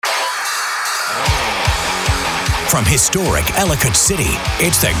From historic Ellicott City,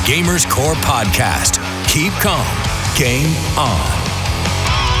 it's the Gamers Core Podcast. Keep calm. Game on.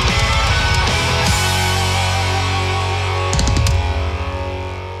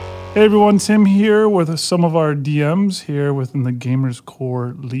 Hey everyone, Tim here with some of our DMs here within the Gamers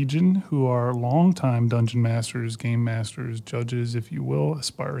Core Legion, who are longtime Dungeon Masters, Game Masters, judges, if you will,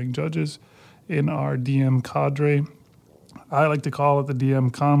 aspiring judges in our DM cadre. I like to call it the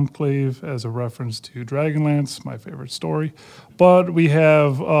DM Conclave as a reference to Dragonlance, my favorite story. But we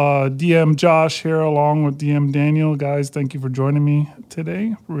have DM Josh here along with DM Daniel. Guys, thank you for joining me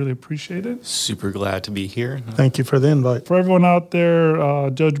today. Really appreciate it. Super glad to be here. Thank you for the invite. For everyone out there,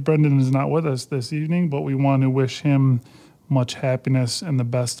 Judge Brendan is not with us this evening, but we want to wish him much happiness and the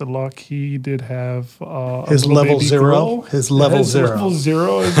best of luck. He did have his level zero. His level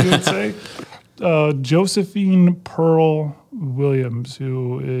zero, as you would say. Josephine Pearl Williams,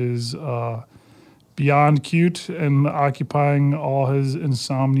 who is beyond cute and occupying all his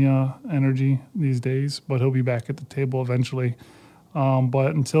insomnia energy these days, but he'll be back at the table eventually.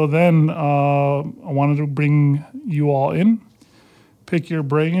 But until then, I wanted to bring you all in, pick your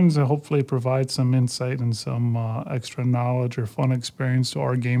brains, and hopefully provide some insight and some extra knowledge or fun experience to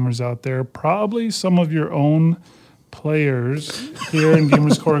our gamers out there. Probably some of your own players here in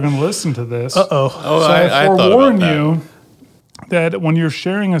Gamers Core are going to listen to this. Oh, so I forewarn you that when you're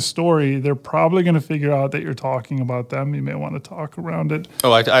sharing a story, they're probably going to figure out that you're talking about them. You may want to talk around it.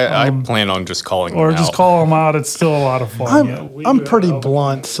 Oh, I plan on just calling them out. Or just call them out. It's still a lot of fun. I'm pretty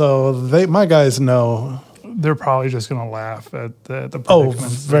blunt, so my guys know. They're probably just going to laugh at the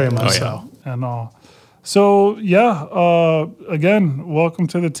predicaments. Very much so. And all. So, again, welcome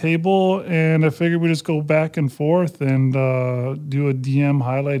to the table, and I figured we just go back and forth and do a DM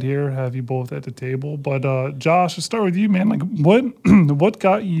highlight here, have you both at the table. But, Josh, I'll start with you, man. Like, what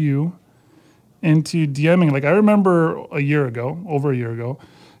got you into DMing? Like, I remember over a year ago,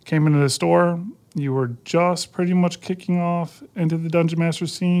 came into the store, you were just pretty much kicking off into the Dungeon Master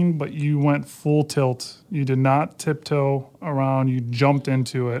scene, but you went full tilt. You did not tiptoe around, you jumped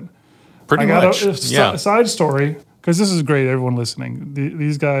into it. Pretty much. A side story, because this is great, everyone listening.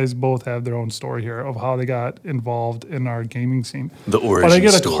 These guys both have their own story here of how they got involved in our gaming scene. The origin story. But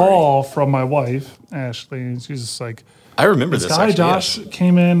I get a call from my wife, Ashley, and she's just like, I remember this guy, Josh,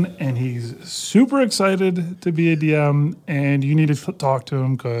 came in, and he's super excited to be a DM, and you need to talk to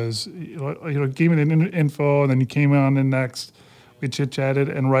him because gave me the info, and then you came on in next. We chit-chatted,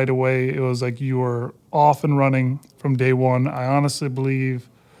 and right away, it was like you were off and running from day one. I honestly believe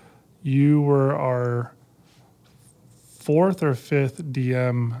you were our fourth or fifth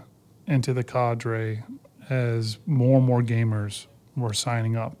DM into the cadre as more and more gamers were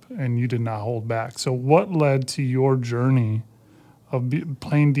signing up, and you did not hold back. So what led to your journey of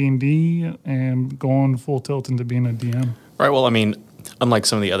playing D&D and going full tilt into being a DM? Right, well, I mean, unlike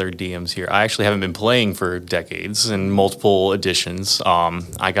some of the other DMs here, I actually haven't been playing for decades in multiple editions.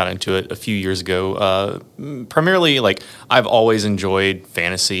 I got into it a few years ago. Primarily, like, I've always enjoyed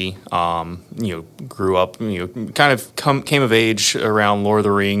fantasy. Grew up, kind of came of age around Lord of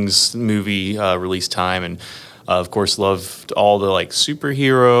the Rings movie release time, and of course loved all the like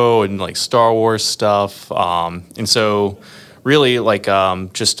superhero and like Star Wars stuff. And so, really, like,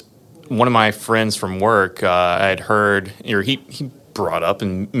 just one of my friends from work, I had heard, or he brought up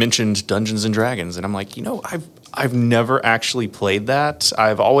and mentioned Dungeons and Dragons, and I'm like, I've never actually played that.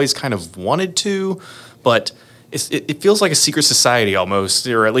 I've always kind of wanted to, but it feels like a secret society almost,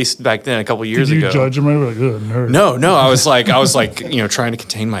 or at least back then a couple years ago. Did you judge him? Like, good nerd. No. I was like, trying to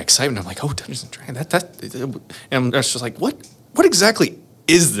contain my excitement. I'm like, oh, Dungeons and Dragons, and I was just like, what exactly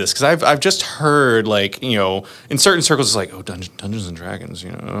is this? Because I've just heard, like, in certain circles, it's like, oh, Dungeons and Dragons,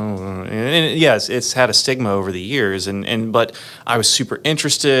 and yes, it's had a stigma over the years, but I was super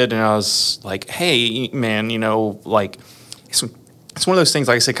interested, and I was like, hey, man, like, it's one of those things,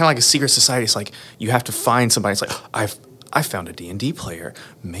 like I said, kind of like a secret society. It's like you have to find somebody. It's like, I found a D&D player,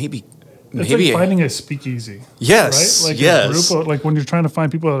 maybe. It's like finding a speakeasy. Yes, right? Like yes. A group of, like when you're trying to find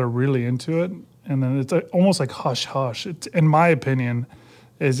people that are really into it, and then it's almost like hush hush. In my opinion,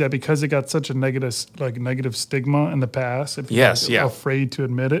 is that because it got such a negative stigma in the past, if you're afraid to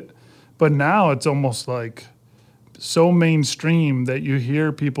admit it. But now it's almost like so mainstream that you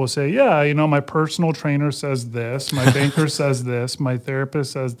hear people say, my personal trainer says this, my banker says this, my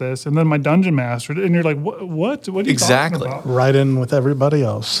therapist says this, and then my dungeon master, and you're like, what are you talking about? Right in with everybody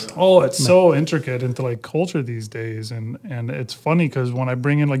else. Oh, it's so intricate into like culture these days, and it's funny because when I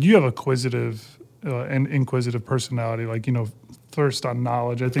bring in, like, you have acquisitive and inquisitive personality, like, thirst on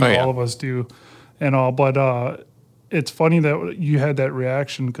knowledge. I think all of us do and all, but it's funny that you had that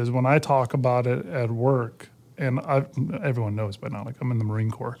reaction because when I talk about it at work and everyone knows by now, like I'm in the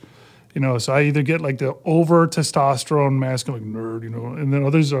Marine Corps. So I either get like the over testosterone masculine nerd, and then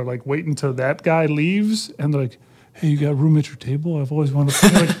others are like waiting until that guy leaves and they're like, hey, you got room at your table? I've always wanted to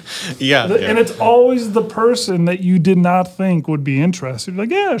play. Like, yeah. And it's always the person that you did not think would be interested. You're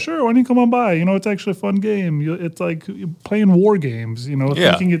like, yeah, sure, why don't you come on by? It's actually a fun game. It's like playing war games,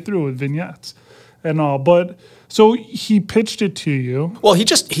 thinking it through with vignettes and all. But so he pitched it to you. Well, he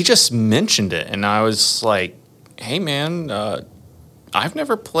just mentioned it, and I was like, hey, man, I've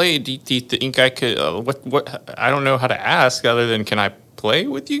never played. Do you think I could? What? I don't know how to ask other than can I play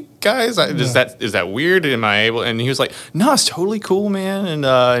with you guys? Is that weird? Am I able? And he was like, no, it's totally cool, man.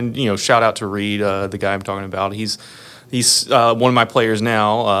 And shout out to Reed, the guy I'm talking about. He's one of my players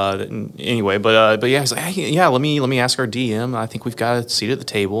now. Anyway, but yeah, he's like, hey, yeah, let me ask our DM. I think we've got a seat at the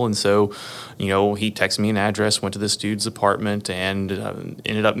table, and so he texted me an address, went to this dude's apartment, and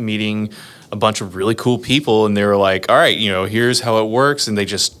ended up meeting a bunch of really cool people, and they were like, all right, here's how it works, and they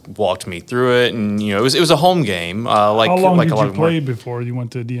just walked me through it, and it was a home game. How long did you play before you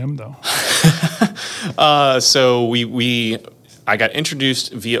went to DM though? So I got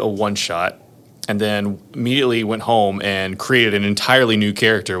introduced via a one shot, and then immediately went home and created an entirely new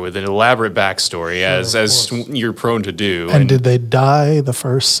character with an elaborate backstory, as you're prone to do. And did they die the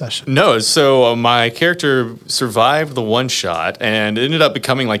first session? No, so my character survived the one shot and ended up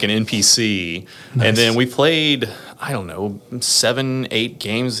becoming like an NPC. Nice. And then we played, I don't know, 7-8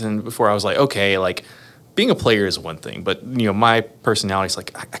 games, and before I was like, okay, like being a player is one thing, but my personality is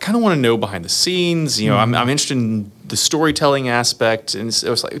like I kind of want to know behind the scenes. I'm interested in the storytelling aspect, and it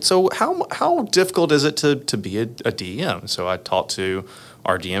was like, so how difficult is it to be a DM? So I talked to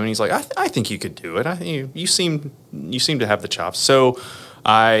our DM, and he's like, I think you could do it. I think you seem to have the chops. So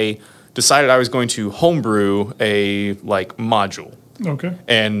I decided I was going to homebrew a module. Okay.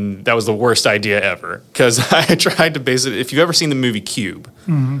 And that was the worst idea ever, because I tried to base it. If you've ever seen the movie Cube,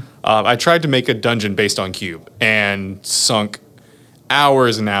 I tried to make a dungeon based on Cube and sunk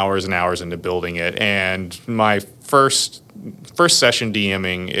hours and hours and hours into building it. And my first session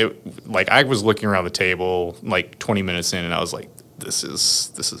DMing, I was looking around the table 20 minutes in, and I was like, this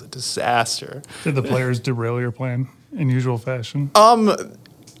is a disaster. Did the players derail your plan in usual fashion?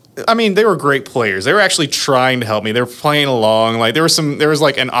 I mean, they were great players. They were actually trying to help me. They were playing along. There was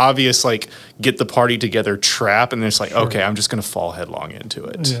an obvious get the party together trap, and it's like, sure, okay, I'm just gonna fall headlong into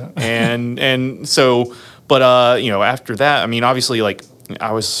it. Yeah. and so, but after that, I mean, obviously,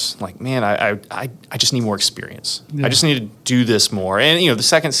 I was like, man, I just need more experience. Yeah. I just need to do this more. And the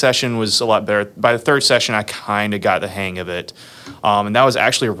second session was a lot better. By the third session, I kind of got the hang of it, and that was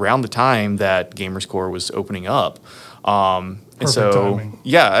actually around the time that Gamers Core was opening up. And so, timing.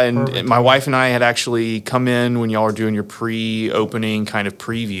 Yeah, and my wife and I had actually come in when y'all were doing your pre-opening kind of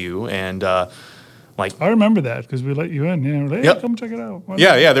preview, and I remember that because we let you in. Yeah, we're like, hey, yep, come check it out.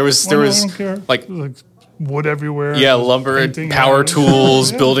 Yeah, there was I don't care. Like wood everywhere. Yeah, lumber and power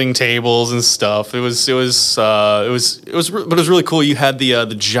tools, building tables and stuff. It was really cool. You had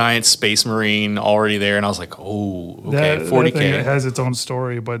the giant Space Marine already there, and I was like, oh, okay, 40K. That thing has its own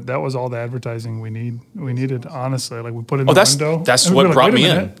story, but that was all the advertising we needed. Honestly, we put it in the window. That's what brought me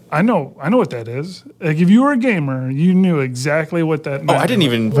in. I know what that is. If you were a gamer, you knew exactly what that meant. Oh, I didn't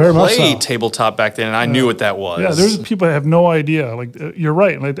even play tabletop back then, and I knew what that was. Yeah, there's people that have no idea. You're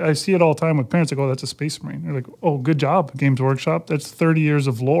right. I see it all the time with parents. Oh, that's a Space Marine. They're like, oh, good job, Games Workshop. That's 30 years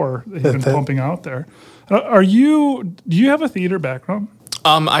of lore that you've been pumping out there. Do you have a theater background?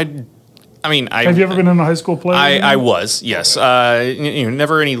 I mean, have you ever been in a high school play? I was, yes.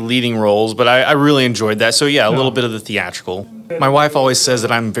 Never any leading roles, but I really enjoyed that. So yeah, a little bit of the theatrical. My wife always says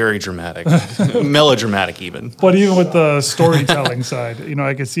that I'm very dramatic, melodramatic even. But even with the storytelling side,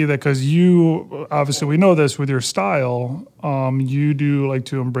 I can see that because you, obviously we know this with your style, you do like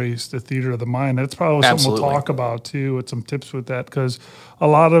to embrace the theater of the mind. That's probably something we'll talk about too, with some tips with that, because a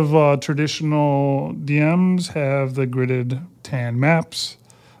lot of traditional DMs have the gridded tan maps.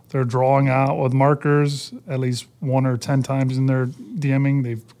 They're drawing out with markers at least 1 or 10 times in their DMing.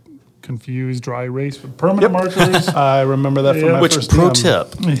 They've confused dry erase with permanent markers. I remember that from my first pro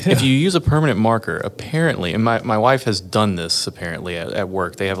tip, if you use a permanent marker, apparently, and my wife has done this apparently at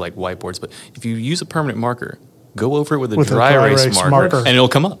work, they have whiteboards, but if you use a permanent marker, go over it with a dry erase marker, and it'll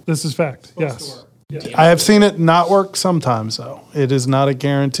come up. This is fact, yes. I have seen it not work sometimes, though. It is not a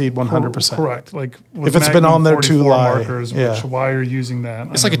guaranteed 100%. Correct. If it's been on there too long, markers, why you're using that?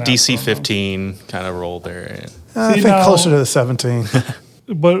 It's like a DC 15 kind of roll there. I think closer to the 17.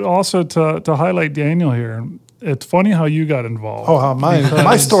 But also to highlight Daniel here, it's funny how you got involved. Oh,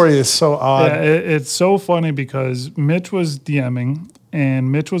 my story is so odd. Yeah, it's so funny because Mitch was DMing,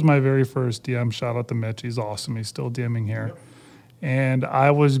 And Mitch was my very first DM. Shout out to Mitch. He's awesome. He's still DMing here. And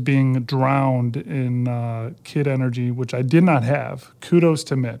I was being drowned in kid energy, which I did not have. Kudos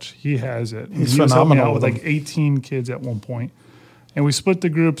to Mitch. He has it. He's he was helping me out phenomenal with with like 18 kids at one point. And we split the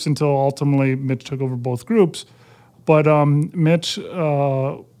groups until ultimately Mitch took over both groups. But Mitch,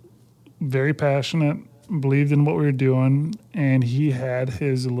 very passionate, believed in what we were doing, and he had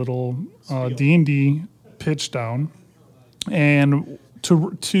his little D&D pitch down. And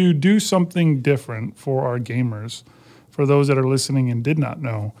to do something different for our gamers, for those that are listening and did not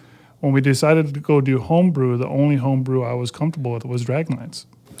know, when we decided to go do homebrew, the only homebrew I was comfortable with was Dragonlance.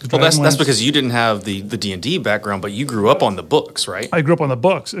 Well, that's because you didn't have the D&D background, but you grew up on the books, right? I grew up on the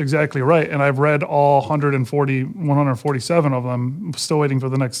books, exactly right. And I've read all 147 of them, still waiting for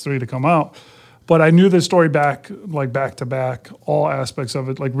the next 3 to come out. But I knew the story back to back, all aspects of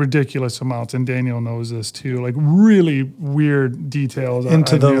it, like ridiculous amounts. And Daniel knows this too, like really weird details.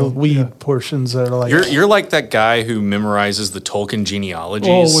 Into I the knew. weed portions that are like, You're like that guy who memorizes the Tolkien genealogies.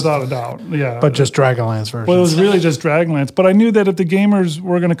 Oh, without a doubt, yeah. but just Dragonlance versions. Well, it was really just Dragonlance. But I knew that if the gamers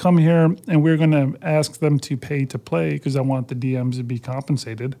were going to come here and we were going to ask them to pay to play, because I want the DMs to be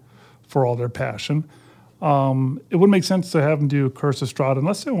compensated for all their passion, it wouldn't make sense to have them do Curse of Strahd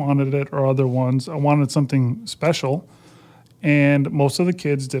unless they wanted it or other ones. I wanted something special. And most of the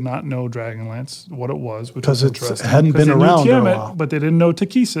kids did not know Dragonlance, what it was, which was 'Cause interesting. hadn't been They knew around in a Tiamat, while. but they didn't know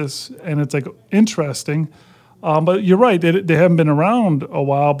Takesis. And it's like interesting. But you're right, they haven't been around a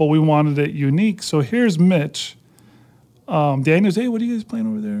while, but we wanted it unique. So here's Mitch. Daniel's, hey, what are you guys playing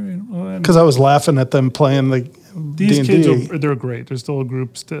over there? Because I was laughing at them playing the These D&D. kids, they're great. They're still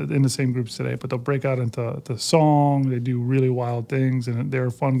groups in the same groups today, but they'll break out into the song. They do really wild things, and they're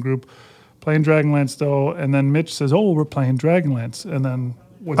a fun group. Playing Dragonlance, though, and then Mitch says, oh, we're playing Dragonlance. And then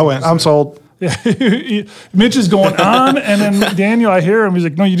I went, I'm sold. Yeah, Mitch is going on, and then Daniel, I hear him. He's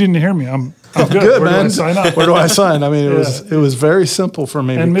like, "No, you didn't hear me. I'm good. Good, Where man. do I sign up?" Where do I sign? I mean, it was very simple for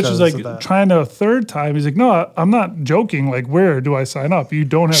me. And Mitch because was of like that. trying to a third time. He's like, "No, I'm not joking. Like, where do I sign up? You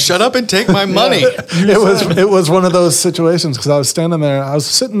don't have Shut up and take my money. It was one of those situations because I was standing there, I was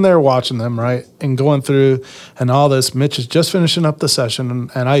sitting there watching them, right, and going through and all this. Mitch is just finishing up the session,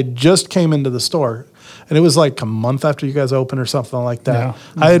 and I just came into the store, and it was like a month after you guys opened or something like that.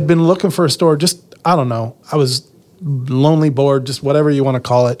 Yeah. I had been looking for a store, just I don't know, I was lonely, bored, just whatever you want to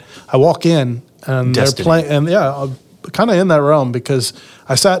call it. I walk in and Destiny. they're playing, and yeah, kind of in that realm because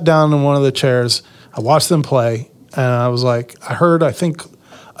I sat down in one of the chairs, I watched them play, and I was like, I heard, I think,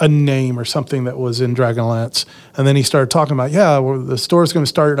 a name or something that was in Dragonlance. And then he started talking about, the store's going to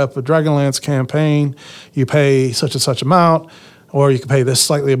start up a Dragonlance campaign. You pay such and such amount, or you can pay this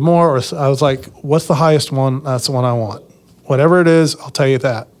slightly more. Or I was like, what's the highest one? That's the one I want. Whatever it is, I'll tell you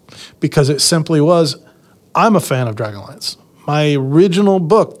that. Because it simply was, I'm a fan of Dragonlance. My original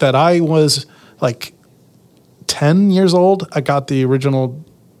book that I was like 10 years old, I got the original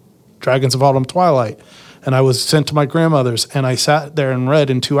Dragons of Autumn Twilight. And I was sent to my grandmother's, and I sat there and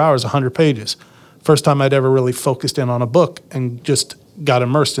read in 2 hours 100 pages. First time I'd ever really focused in on a book and just got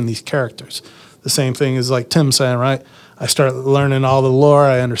immersed in these characters. The same thing is like Tim saying, right? I start learning all the lore.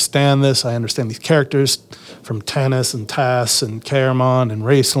 I understand this. I understand these characters from Tanis and Tass and Caramon and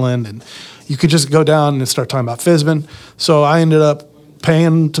Raceland. And you could just go down and start talking about Fizban. So I ended up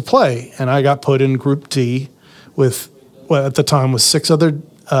paying to play, and I got put in Group D with what at the time was 6 other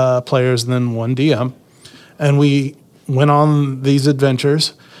players and then 1 DM. And we went on these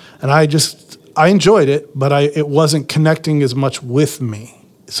adventures, and I enjoyed it, but it wasn't connecting as much with me.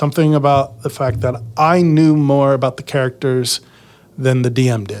 Something about the fact that I knew more about the characters than the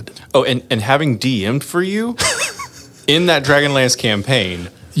DM did. Oh, and having DM'd for you in that Dragonlance campaign.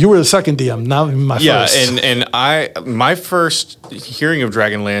 You were the second DM, not my first. and my first hearing of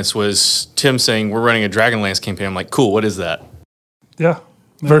Dragonlance was Tim saying we're running a Dragonlance campaign. I'm like, cool, what is that? Yeah.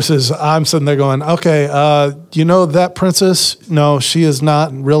 Versus I'm sitting there going, okay, you know that princess? No, she is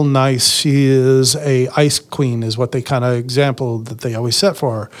not real nice. She is a ice queen is what they kind of example that they always set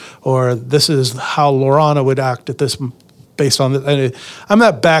for her. Or this is how Lorana would act at this based on the, I'm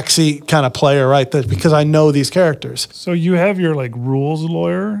that backseat kind of player, right? That because I know these characters. So you have your like rules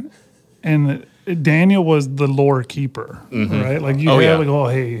lawyer, and Daniel was the lore keeper, right? Like you have like, oh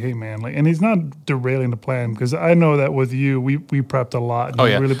hey man, like, and he's not derailing the plan because I know that with you, we prepped a lot. Oh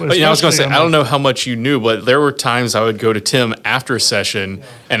yeah, really, but, I was going to say I don't know how much you knew, but there were times I would go to Tim after a session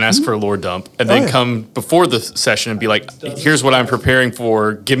and ask for a lore dump, and then come before the session and be like, "Here's what I'm preparing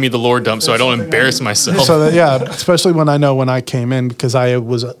for. Give me the lore dump so I don't embarrass myself." So that, especially when I came in because I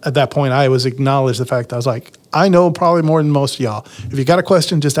was at that point I was acknowledged the fact that I was like, I know probably more than most of y'all. If you got a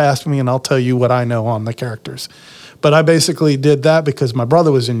question, just ask me and I'll tell you what I know on the characters. But I basically did that because my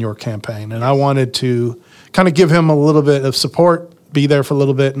brother was in your campaign, and I wanted to kind of give him a little bit of support, be there for a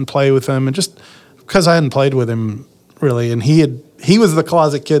little bit and play with him, and just because I hadn't played with him really, and he was the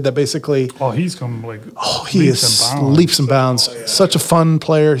closet kid that basically he's come like he is leaps and bounds. Such a fun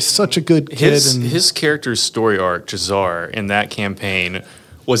player, he's such a good kid. His character's story arc, Jazar, in that campaign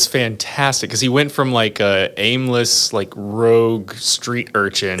was fantastic because he went from like a aimless like rogue street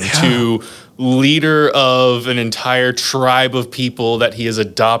urchin to leader of an entire tribe of people that he has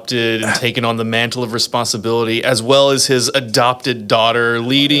adopted and taken on the mantle of responsibility, as well as his adopted daughter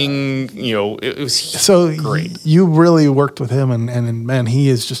leading. It was so great. You really worked with him, and man, he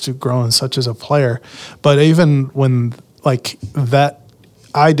is just grown such as a player. But even when like that,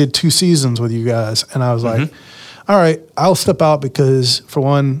 I did 2 seasons with you guys, and I was like, all right, I'll step out because, for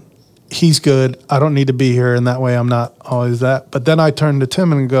one, he's good. I don't need to be here, and that way I'm not always that. But then I turned to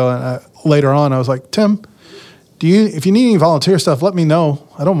Tim and later on, I was like, Tim, if you need any volunteer stuff, let me know.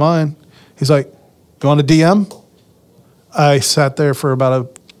 I don't mind. He's like, you want a DM? I sat there for about a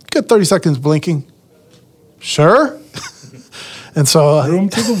good 30 seconds blinking. Sure. And so room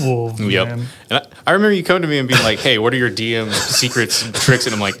to the wolves. Yep. Man. And I remember you come to me and being like, hey, what are your DM secrets and tricks?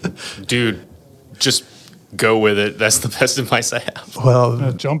 And I'm like, dude, just go with it. That's the best advice I have.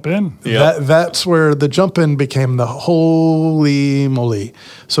 Well, jump in. That's where the jump in became the holy moly.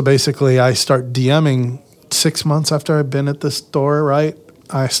 So basically, I start DMing 6 months after I've been at the store, right?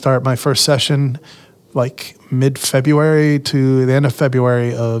 I start my first session like mid-February to the end of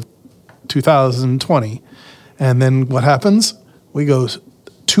February of 2020. And then what happens? We go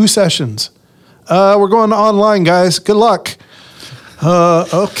 2 sessions. We're going online, guys. Good luck.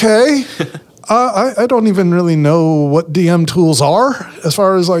 Okay. I don't even really know what DM tools are as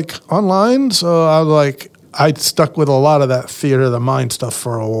far as like online. So I stuck with a lot of that theater of the mind stuff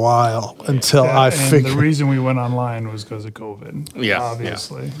for a while until I figured. The reason we went online was because of COVID. Yeah.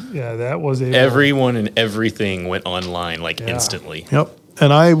 Obviously. Yeah, that was everyone and everything went online instantly. Yep.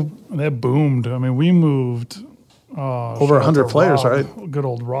 And that boomed. I mean, we moved over 100 players, right? Good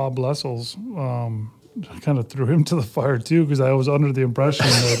old Rob Lessels. Kind of threw him to the fire too, because I was under the impression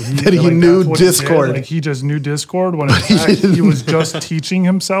that he knew Discord. He he just knew Discord when in fact he was just teaching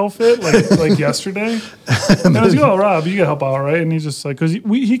himself it like yesterday. And I was like, oh, Rob, you can help out, right? And he's just like, because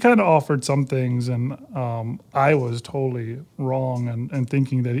he kind of offered some things, and I was totally wrong and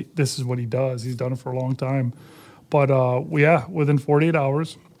thinking that this is what he does. He's done it for a long time. But within 48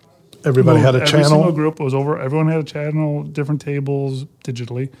 hours, everybody had a every channel. Single group was over. Everyone had a channel, different tables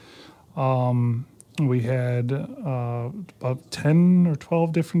digitally. We had about 10 or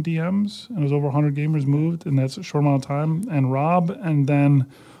 12 different DMs, and it was over 100 gamers moved, and that's a short amount of time. And Rob, and then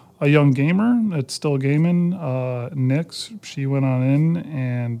a young gamer that's still gaming, Nix, she went on in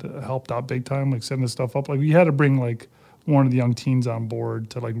and helped out big time, like setting this stuff up. Like, we had to bring like one of the young teens on board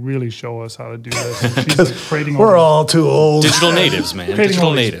to like really show us how to do this. And she's like creating we're all too old. Digital natives, man. Creating Digital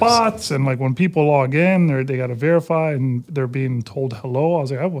all these natives. bots, and like when people log in, they got to verify, and they're being told hello. I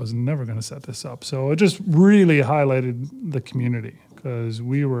was like, I was never going to set this up. So it just really highlighted the community because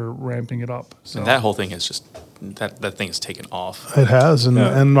we were ramping it up. So And that whole thing is just that thing is taken off. It has,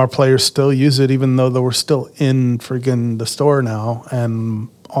 and our players still use it, even though we're still in friggin' the store now, and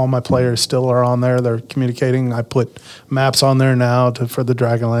all my players still are on there. They're communicating. I put maps on there now for the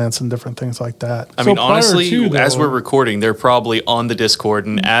Dragonlance and different things like that. I mean, honestly, as we're recording, they're probably on the Discord,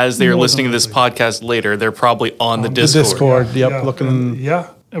 and as they're listening to this podcast later, they're probably on the Discord. Looking.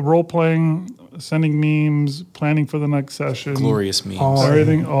 Role playing, sending memes, planning for the next session. Glorious memes.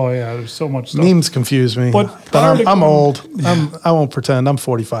 Everything. Oh, yeah, there's so much stuff. Memes confuse me. But I'm old. I won't pretend. I'm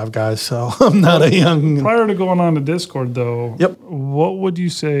 45, guys, so I'm not a young. Prior to going on to Discord, though, Yep. What would you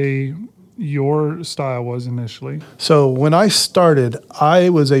say your style was initially? So when I started, I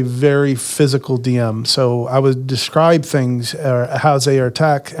was a very physical DM. So I would describe things, how they are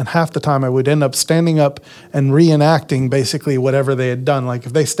attacked, and half the time I would end up standing up and reenacting basically whatever they had done. Like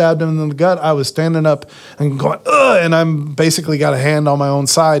if they stabbed him in the gut, I was standing up and going, ugh, and I'm basically got a hand on my own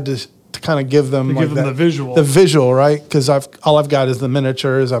side to kind of give them the visual. The visual, right? Because all I've got is the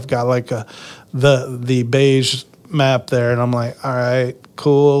miniatures. I've got like the beige map there, and I'm like, all right,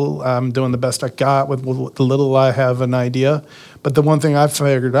 cool. I'm doing the best I got with the little I have an idea. But the one thing I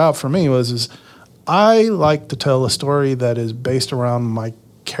figured out for me is I like to tell a story that is based around my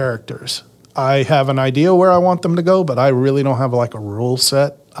characters. I have an idea where I want them to go, but I really don't have like a rule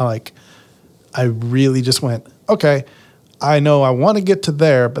set. I really just went, okay, I know I want to get to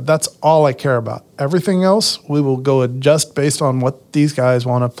there, but that's all I care about. Everything else, we will go adjust based on what these guys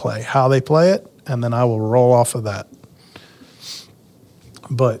want to play, how they play it, and then I will roll off of that.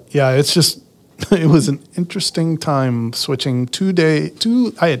 But yeah, it's just it was an interesting time switching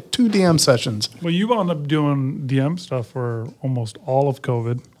I had 2 DM sessions. Well, you wound up doing DM stuff for almost all of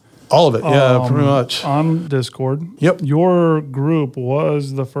COVID. All of it, yeah, pretty much. On Discord. Yep. Your group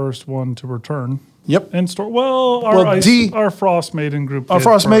was the first one to return. Yep. And our Frost Maiden group. Our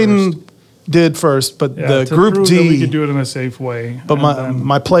Frost Maiden did first, but the to Group prove D. that we could do it in a safe way. But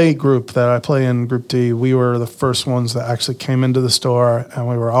my play group that I play in Group D, we were the first ones that actually came into the store, and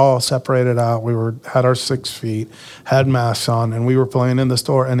we were all separated out. We had our 6 feet, had masks on, and we were playing in the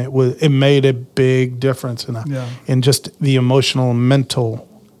store, and it made a big difference in just the emotional and mental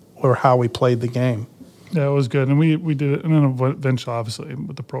or how we played the game. Yeah, it was good. And we did it. And then eventually, obviously,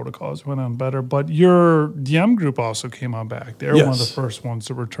 with the protocols, went on better. But your DM group also came on back. They were one of the first ones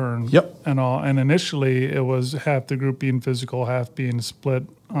to return. Yep. And all. And initially, it was half the group being physical, half being split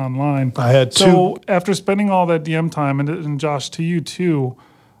online. I had So after spending all that DM time, and Josh, to you too,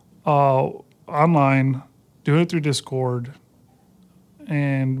 online, doing it through Discord,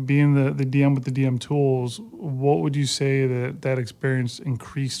 and being the DM with the DM tools, what would you say that experience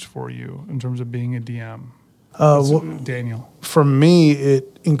increased for you in terms of being a DM? Daniel. For me,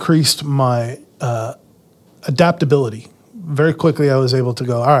 it increased my adaptability. Very quickly, I was able to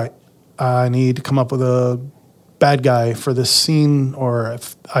go, all right, I need to come up with a bad guy for this scene, or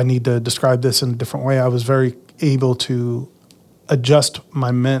if I need to describe this in a different way. I was very able to adjust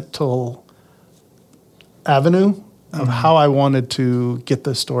my mental avenue of how I wanted to get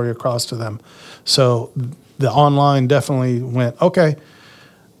the story across to them. So the online definitely went, okay.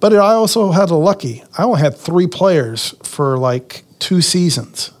 But I also had lucky. I only had 3 players for like 2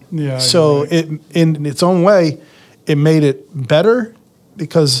 seasons. Yeah. So it, in its own way, it made it better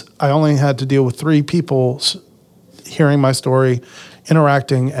because I only had to deal with 3 people hearing my story,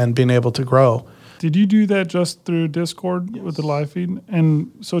 interacting, and being able to grow. Did you do that just through Discord with the live feed?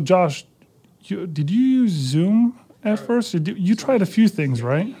 And so, Josh, did you use Zoom at first? You tried a few things,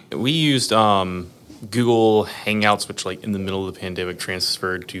 right? We used Google Hangouts, which like in the middle of the pandemic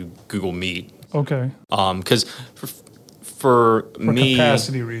transferred to Google Meet. Okay. Because for me,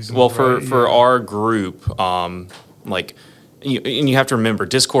 capacity reasons. Well, right? for our group, like. And you have to remember,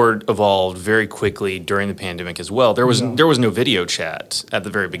 Discord evolved very quickly during the pandemic as well. There was no video chat at the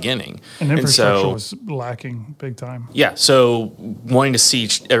very beginning, and infrastructure was lacking big time. Yeah, so wanting to see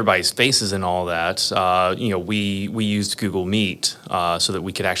everybody's faces and all that, we used Google Meet so that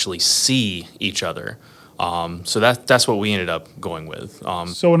we could actually see each other. So that's what we ended up going with.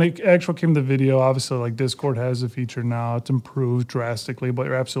 So when it actually came to video, obviously, like Discord has a feature now. It's improved drastically, but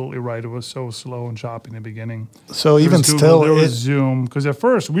you're absolutely right. It was so slow and choppy in the beginning. So even still, there was Zoom, because at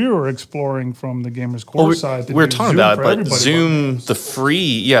first we were exploring from the Gamers Core side. We were talking about it, but Zoom, the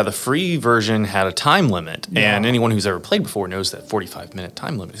free version had a time limit, and anyone who's ever played before knows that 45-minute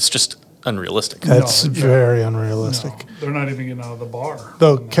time limit. It's just unrealistic. That's very unrealistic. No, they're not even getting out of the bar.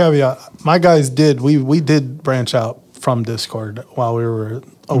 Though, caveat, my guys we did branch out from Discord while we were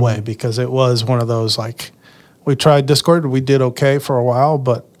away because it was one of those, like, we tried Discord, we did okay for a while,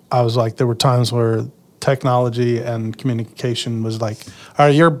 but I was like, there were times where technology and communication was like, all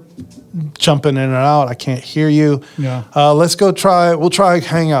right, you're jumping in and out. I can't hear you. Yeah. We'll try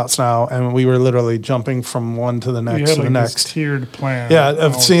Hangouts now. And we were literally jumping from one to the next to the next. This tiered plan. Yeah,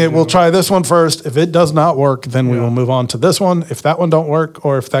 I've seen it. We'll try this one first. If it does not work, then we will move on to this one. If that one don't work,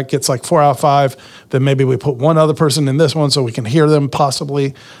 or if that gets like 4 out of 5, then maybe we put one other person in this one so we can hear them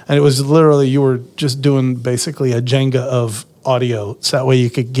possibly. And it was literally, you were just doing basically a Jenga of audio, so that way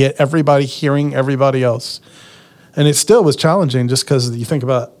you could get everybody hearing everybody else. And it still was challenging just because you think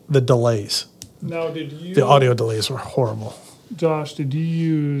about the delays. Now, the audio delays were horrible. Josh, did you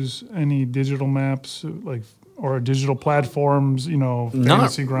use any digital maps, like, or digital platforms,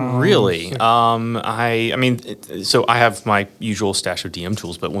 Fantasy Grounds? Not really. So I have my usual stash of DM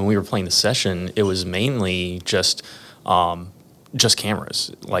tools, but when we were playing the session, it was mainly just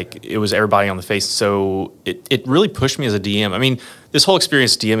cameras. Like, it was everybody on the face. So it really pushed me as a DM. I mean, this whole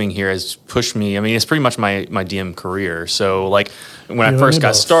experience DMing here has pushed me. I mean, it's pretty much my DM career. So, like, when I first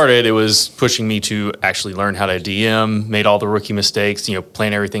got started, it was pushing me to actually learn how to DM, made all the rookie mistakes,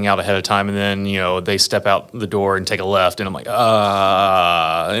 plan everything out ahead of time. And then, they step out the door and take a left. And I'm like,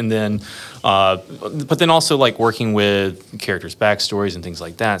 and then, but then also, like, working with characters' backstories and things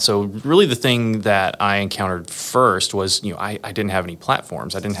like that. So really the thing that I encountered first was, I didn't have any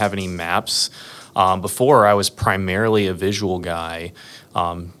platforms. I didn't have any maps. Before, I was primarily a visual guy.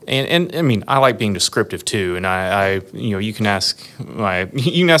 And I mean, I like being descriptive too. And I you can ask my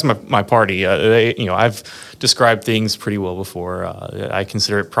party. I've described things pretty well before. I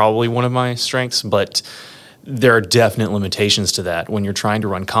consider it probably one of my strengths, but there are definite limitations to that when you're trying to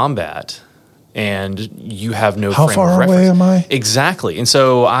run combat. and you have no How frame far of away reference. am I? Exactly. And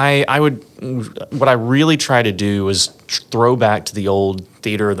so what I really try to do is throw back to the old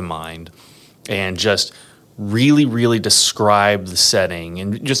theater of the mind and just really, really describe the setting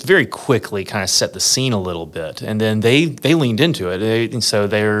and just very quickly kind of set the scene a little bit. And then they leaned into it. And so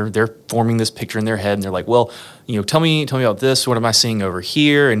they're forming this picture in their head, and they're like, well, tell me about this. What am I seeing over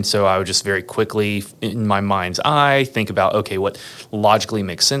here? And so I would just very quickly, in my mind's eye, think about, okay, what logically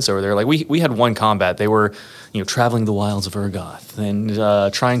makes sense over there. Like we had one combat. They were, traveling the wilds of Urgoth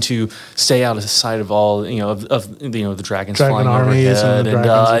and trying to stay out of sight of all, the dragons Dragon flying armies overhead. and the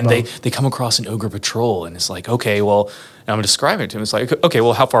dragons And they come across an ogre patrol, and it's like, okay, well, and I'm describing it to him. It's like, okay,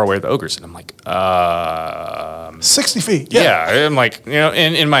 well, how far away are the ogres? And I'm like, 60 feet. yeah. I'm like,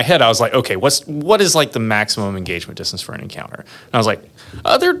 in my head, I was like, okay, what is like the maximum engagement distance for an encounter? And I was like,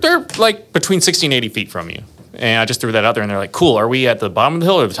 they're like between 60 and 80 feet from you. And I just threw that out there, and they're like, cool, are we at the bottom of the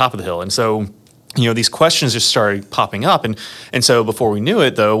hill or the top of the hill? And so, these questions just started popping up. And so before we knew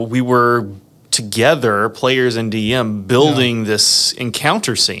it, though, we were together, players and DM, building this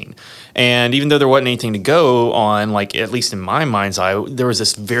encounter scene. And even though there wasn't anything to go on, like at least in my mind's eye, there was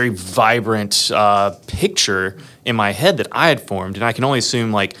this very vibrant picture in my head that I had formed. And I can only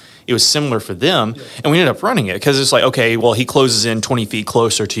assume like it was similar for them. And we ended up running it because it's like, okay, well, he closes in 20 feet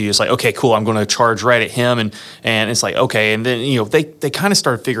closer to you. It's like, okay, cool, I'm going to charge right at him. And it's like, okay. And then, they kind of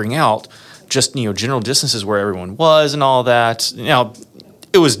started figuring out just, general distances where everyone was and all that. Now,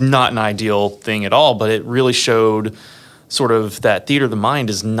 it was not an ideal thing at all, but it really showed sort of that theater of the mind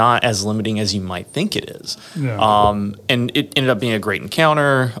is not as limiting as you might think it is. Yeah. And it ended up being a great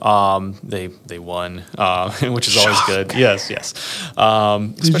encounter. They won, which is always good. Yes.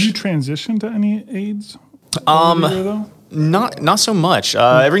 Did you transition to any aids? Though? Not so much.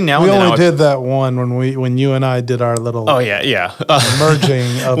 Every now We and then only did that one when you and I did our little yeah.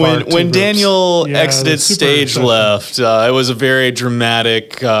 merging of our two when groups. Daniel Yeah, exited the super stage session. left, it was a very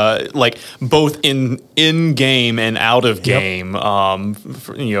dramatic, like both in game and out of game.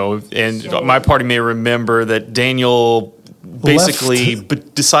 And my party may remember that Daniel basically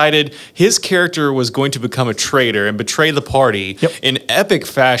decided his character was going to become a traitor and betray the party in epic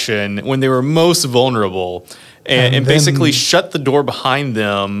fashion when they were most vulnerable, and then- basically shut the door behind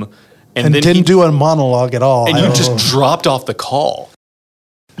them. and then didn't do a monologue at all. and you I- just dropped off the call.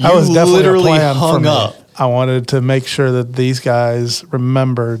 That was You definitely literally a plan for hung me. up. I wanted to make sure that these guys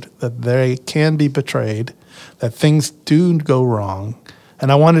remembered that they can be betrayed, that things do go wrong.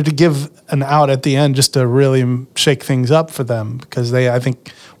 And I wanted to give an out at the end just to really shake things up for them because I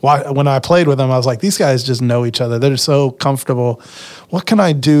think when I played with them, I was like, these guys just know each other. They're so comfortable. What can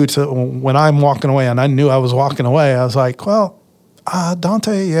I do when I'm walking away? And I knew I was walking away. I was like, well,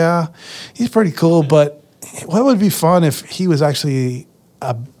 Dante, yeah, he's pretty cool. But what would be fun if he was actually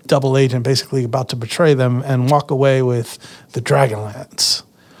a double agent, basically about to betray them and walk away with the Dragonlance?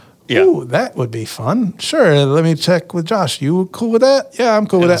 Yeah. Ooh, that would be fun. Sure, let me check with Josh. You cool with that? Yeah, I'm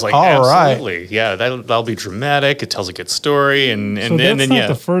cool And with it's that. like, All right. absolutely. Yeah, that'll be dramatic. It tells a good story. And So then that's not yeah.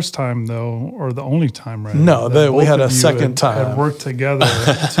 the first time, though, or the only time, right? No, that we both had of a you second time. had worked together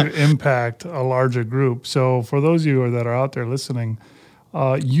to impact a larger group. So for those of you that are out there listening,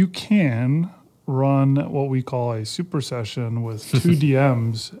 you can run what we call a super session with two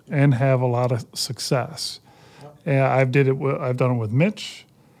DMs and have a lot of success. And I've done it with Mitch.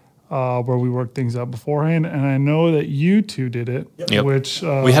 Where we worked things out beforehand, and I know that you two did it, Yep. which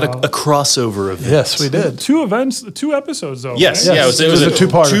we had a crossover event. Yes, we did. two episodes though. Yes, right? yeah, Yes, it was a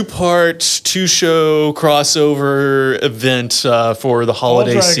two-parter. two-part, two-show crossover event for the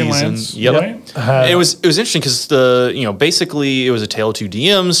holiday season. Dragonlance, Yep. right? It was interesting because basically it was a tale of two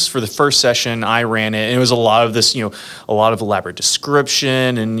DMs for the first session. I ran it, and it was a lot of this, a lot of elaborate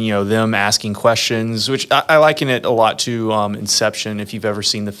description and them asking questions, which I liken it a lot to Inception. If you've ever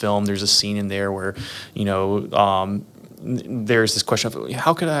seen the film, there's a scene in there where there's this question of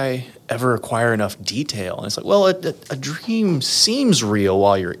how could I ever acquire enough detail? And it's like, well, a dream seems real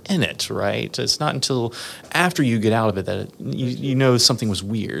while you're in it, right? It's not until after you get out of it that you know something was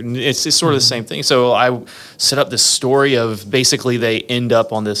weird. And it's sort of the same thing. So I set up this story of basically they end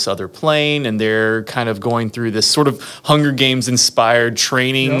up on this other plane and they're kind of going through this sort of Hunger Games inspired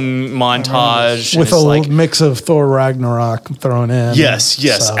training montage. With and a it's like, mix of Thor Ragnarok thrown in. Yes,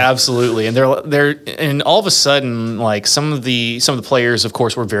 So- absolutely. And they're and all of a sudden, like some of the players, of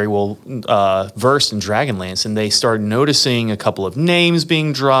course, were very well versed in Dragonlance, and they started noticing a couple of names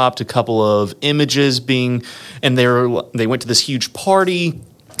being dropped, a couple of images being, and they went to this huge party.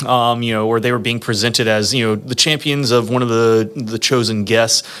 Where they were being presented as, the champions of one of the chosen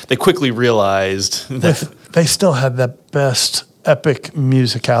guests. They quickly realized that They still had the best epic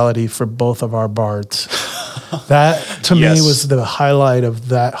musicality for both of our bards. That to Yes. me was the highlight of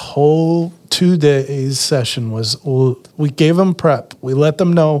that whole 2 days session. Was we gave them prep. We let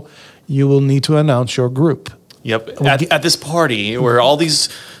them know you will need to announce your group. Yep. At this party where all these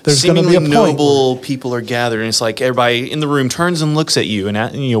There's gonna seemingly be a point noble people are gathered, and it's like everybody in the room turns and looks at you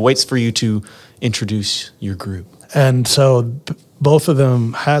and waits for you to introduce your group. And so both of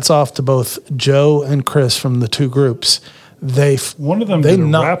them, hats off to both Joe and Chris from the two groups. One of them they did a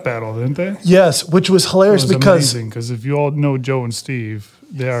not- rap battle, didn't they? Yes, which was hilarious because because if you all know Joe and Steve,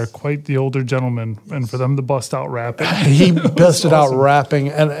 they are quite the older gentlemen, and for them to bust out rapping, he busted out rapping,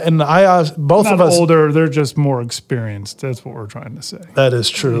 and I asked both not of us. older, they're just more experienced. That's what we're trying to say. That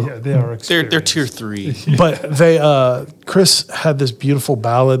is true. Yeah, they are. They're Experienced. tier 3. But Chris had this beautiful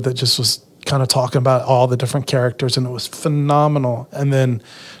ballad that just was kind of talking about all the different characters, and it was phenomenal. And then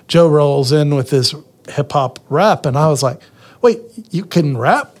Joe rolls in with this hip hop rap, and I was like, "Wait, you can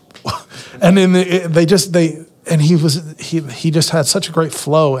rap?" And then he just had such a great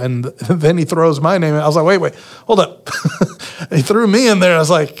flow, and then he throws my name in. I was like, wait, hold up. He threw me in there. I was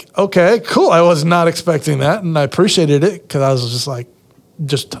like, okay, cool. I was not expecting that, and I appreciated it because I was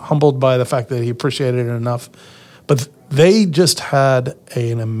just humbled by the fact that he appreciated it enough. But they just had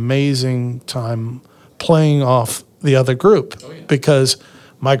an amazing time playing off the other group because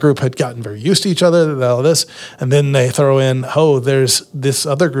my group had gotten very used to each other, all this, and then they throw in, there's this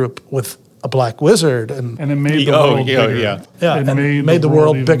other group with a black wizard, and it made the world bigger. yeah. and It made the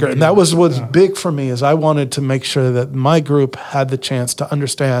world even bigger. And that was what's big for me is I wanted to make sure that my group had the chance to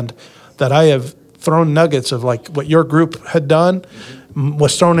understand that I have thrown nuggets of like what your group had done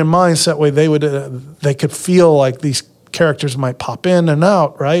was thrown in mine, so that way they could feel like these characters might pop in and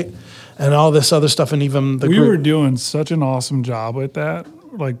out, right? And all this other stuff, and even the We group. were doing such an awesome job with that,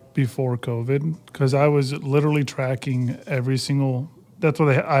 like before COVID, because I was literally tracking every single. That's what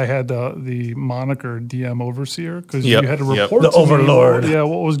I had the moniker DM Overseer, because Yep, you had to yep. report The to me Overlord.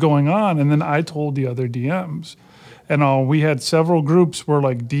 what was going on, and then I told the other DMs, and we had several groups where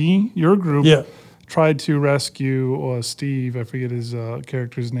like your group Yeah. tried to rescue Steve, I forget his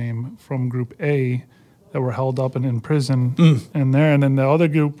character's name, from Group A that were held up and in prison and then the other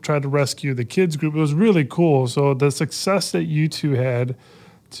group tried to rescue the kids group. It was really cool. So the success that you two had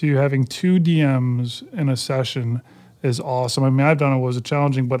to having 2 DMs in a session is awesome. I mean, I've done it, was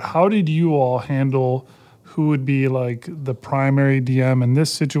challenging, but how did you all handle who would be like the primary DM in this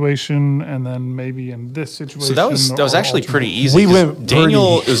situation and then maybe in this situation? So that was or actually pretty alternate? easy. We 'cause went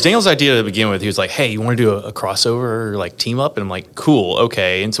Daniel. pretty- It was Daniel's idea to begin with. He was like, "Hey, you want to do a crossover or like team up?" And I'm like, "Cool,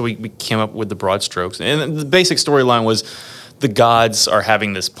 okay." And so we came up with the broad strokes. And the basic storyline was the gods are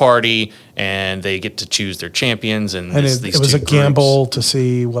having this party and they get to choose their champions. And And these it was two a gamble groups. to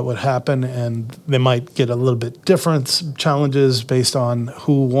see what would happen, and they might get a little bit different challenges based on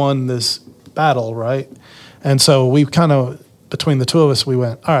who won this battle, right? And so we kind of, between the two of us, we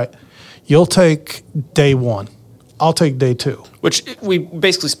went, all right, you'll take day 1. I'll take day 2. Which we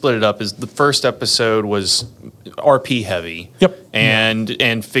basically split it up. Is the first episode was RP heavy. Yep.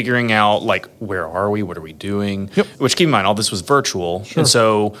 And figuring out like where are we, what are we doing? Yep. Which keep in mind all this was virtual, and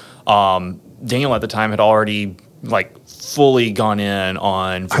so Daniel at the time had already like fully gone in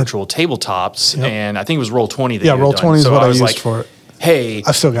on virtual tabletops, Yep. and I think it was Roll20 that Yeah, you had Roll20 done. is So what I was used like, for it. Hey,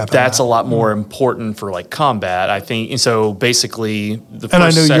 I've still got that that's a map. lot more important for like combat, I think. And so basically, the first And I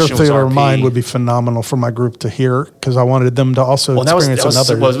knew your session was theater of RP. mind would be phenomenal for my group to hear because I wanted them to also Well, that was experience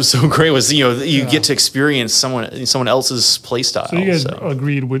another. what was so great was you get to experience someone else's play style. So you guys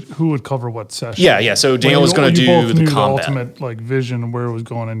agreed who would cover what session? Yeah. So Daniel was going to You do both the knew combat. ultimate like vision of where it was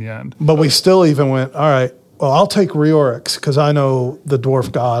going in the end. But we still even went, all right, well, I'll take Riorix because I know the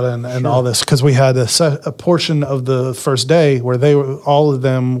dwarf god and all this because we had a portion of the first day where all of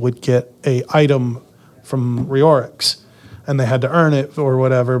them would get a item from Riorix and they had to earn it or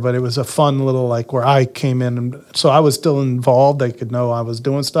whatever, but it was a fun little like where I came in. And so I was still involved. They could know I was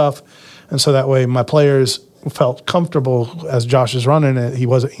doing stuff. And so that way my players felt comfortable as Josh is running it.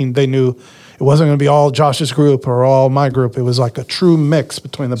 They knew it wasn't going to be all Josh's group or all my group. It was like a true mix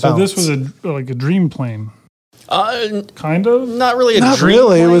between the So balance. this was like a dream plane, kind of. Not really a Not dream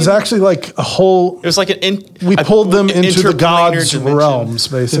really. It was plane. actually like a whole. It was like We pulled them into the interplanar gods' dimension. realms,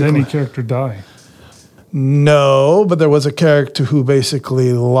 Did basically. any character die? No, but there was a character who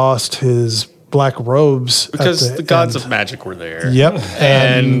basically lost his black robes at Because the gods end. of magic were there. Yep,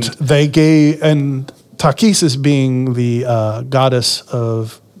 And- and Takisis being the goddess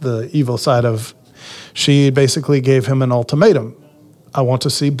of the evil side of, she basically gave him an ultimatum I want to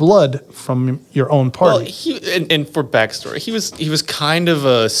see blood from your own Well, party. and for backstory, he was kind of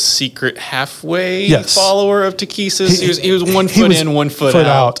a secret halfway Yes. follower of Takesis. He was 1 He foot was in, 1 foot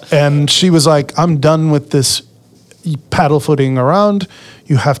out. And she was like, I'm done with this paddle footing around.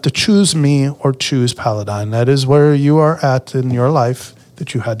 You have to choose me or choose Paladine. That is where you are at in your life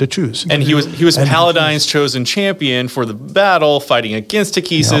that you had to choose. And he was Paladine's chosen champion for the battle, fighting against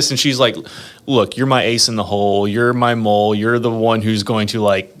Takesis. Yep. And she's like, "Look, you're my ace in the hole. You're my mole. You're the one who's going to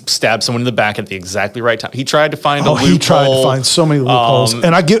like stab someone in the back at the exactly right time." He tried to find a loophole. He tried to find so many loopholes.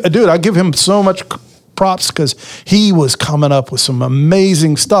 And I give him so much props because he was coming up with some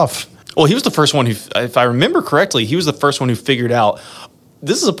amazing stuff. Well, he was the first one who, if I remember correctly, he was the first one who figured out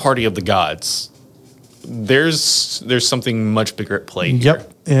this is a party of the gods. There's something much bigger at play here.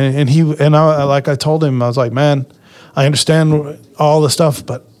 Yep. And I, like I told him, I was like, man, I understand all the stuff,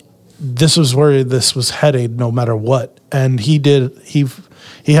 but this was where this was headed no matter what. And he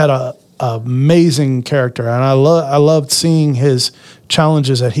had a amazing character. And I loved seeing his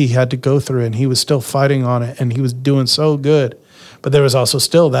challenges that he had to go through, and he was still fighting on it, and he was doing so good. But there was also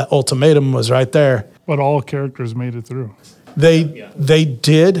still that ultimatum was right there. But all characters made it through. They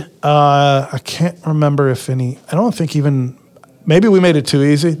did. I can't remember if any. I don't think even. Maybe we made it too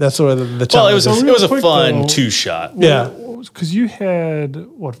easy. That's sort of the challenge. Well, it Real was a quick, fun though. 2-shot. Yeah. Because you had,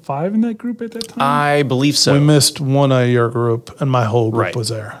 5 in that group at that time? I believe so. We missed one of your group, and my whole group Right. was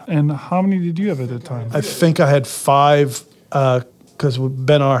there. And how many did you have at that time? I think I had 5 because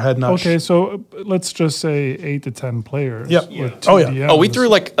Benar had not. Okay, so let's just say 8 to 10 players. Yep. with Oh, yeah. DMs. Oh, we threw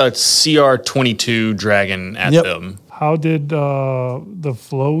like a CR-22 dragon at Yep. them. How did the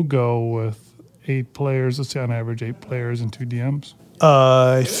flow go with 8 players? Let's say on average 8 players and 2 DMs.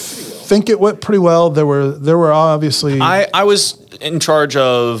 I think it went pretty well. There were obviously. I was in charge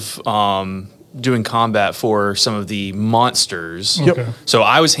of doing combat for some of the monsters. Yep. Okay. So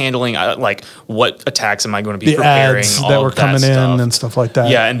I was handling like what attacks am I going to be the preparing, ads all that of were coming in stuff. and stuff like that.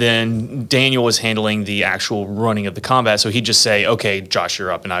 Yeah, and then Daniel was handling the actual running of the combat. So he'd just say, "Okay, Josh,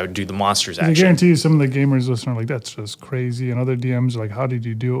 you're up," and I would do the monsters I action. guarantee you some of the gamers listening are like, that's just crazy. And other DMs are like, how did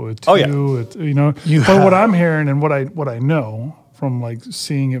you do it with 2? Oh, yeah. But what I'm hearing and what I know from like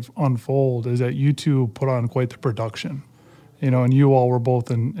seeing it unfold is that you two put on quite the production. And you all were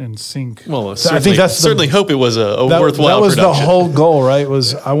both in sync. Well, I certainly, think that's the- certainly hope it was a that worthwhile was production. the whole goal, right?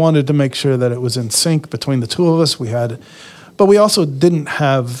 Was I wanted to make sure that it was in sync between the two of us. But we also didn't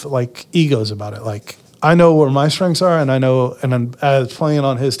have like egos about it. Like I know where my strengths are, and I know, and as playing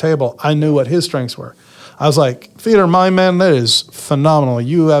on his table, I knew what his strengths were. I was like, theater mind, man, that is phenomenal.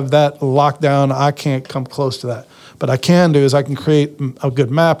 You have that locked down. I can't come close to that. But I can do is I can create a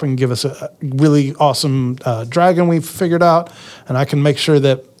good map and give us a really awesome dragon we've figured out, and I can make sure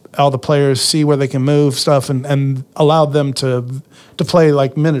that all the players see where they can move stuff and allow them to play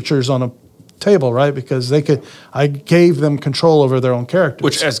like miniatures on a table, right? Because I gave them control over their own characters.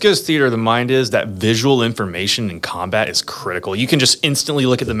 Which, as good as theater of the mind is, that visual information in combat is critical. You can just instantly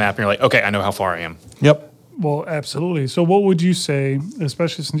look at the map and you're like, okay, I know how far I am. Yep. Well, absolutely. So what would you say,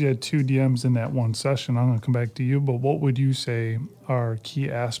 especially since you had 2 DMs in that one session, I'm going to come back to you, but what would you say are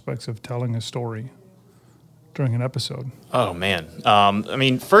key aspects of telling a story during an episode? Oh, man. I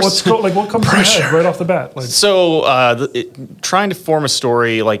mean, first... what comes to your head right off the bat? Like, So, trying to form a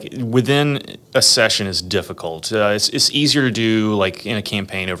story like within a session is difficult. It's easier to do like in a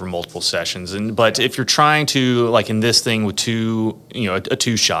campaign over multiple sessions, but if you're trying to like in this thing with a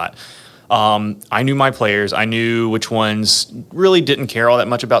 2-shot, I knew my players. I knew which ones really didn't care all that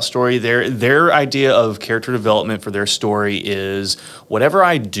much about story. Their idea of character development for their story is whatever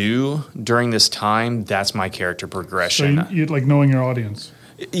I do during this time, that's my character so progression. you'd like knowing your audience.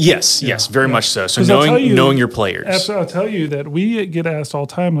 Yes, very much so. So 'Cause I'll tell you- knowing your players. Absolutely. I'll tell you that we get asked all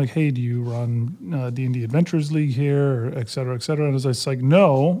the time, like, hey, do you run D&D Adventures League here, or et cetera, et cetera? And it's like,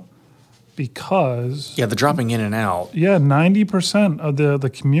 no, because... Yeah, the dropping in and out. Yeah, 90% of the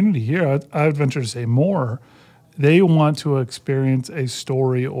community here, I would venture to say more, they want to experience a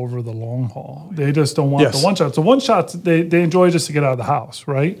story over the long haul. They just don't want Yes. the one-shots. The one-shots, they enjoy just to get out of the house,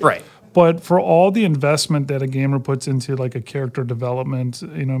 right? Right. But for all the investment that a gamer puts into like a character development,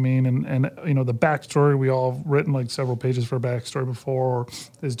 you know what I mean, and the backstory, we all have written like several pages for a backstory before, or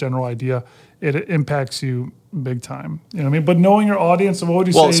this general idea, it impacts you big time. You know what I mean? But knowing your audience, what would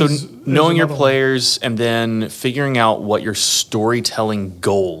you Well, say so is knowing your another one? players and then figuring out what your storytelling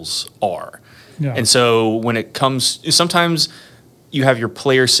goals are. Yeah. And so when it comes, sometimes you have your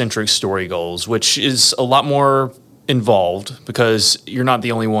player-centric story goals, which is a lot more involved because you're not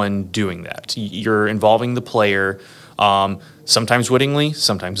the only one doing that. You're involving the player, sometimes wittingly,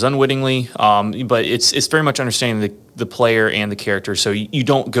 sometimes unwittingly, but it's very much understanding the player and the character so you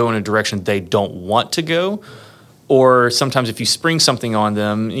don't go in a direction they don't want to go. Or sometimes if you spring something on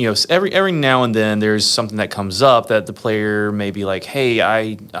them, every now and then there's something that comes up that the player may be like, hey,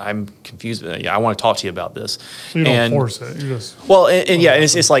 I'm confused. I want to talk to you about this. So you don't force it. You just and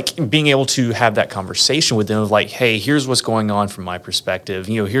it's like being able to have that conversation with them of like, hey, here's what's going on from my perspective.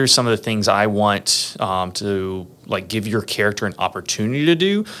 Here's some of the things I want to like give your character an opportunity to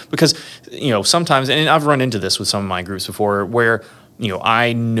do. Because, sometimes, and I've run into this with some of my groups before where,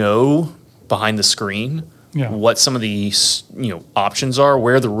 I know behind the screen what some of the options are,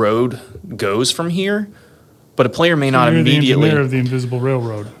 where the road goes from here, but a player may not immediately. The engineer of the invisible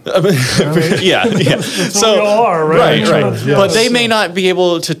railroad. yeah. That's what we all are, right? Right. Yes. But they may not be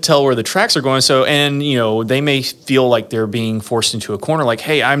able to tell where the tracks are going. So, and they may feel like they're being forced into a corner. Like,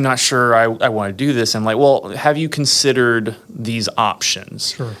 hey, I'm not sure I want to do this. And I'm like, well, have you considered these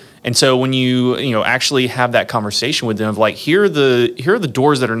options? Sure. And so when you actually have that conversation with them of like, here are the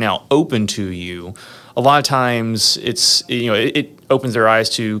doors that are now open to you. A lot of times it's it opens their eyes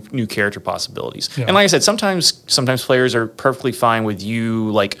to new character possibilities. Yeah. And like I said, sometimes players are perfectly fine with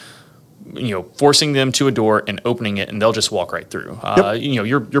you like forcing them to a door and opening it, and they'll just walk right through.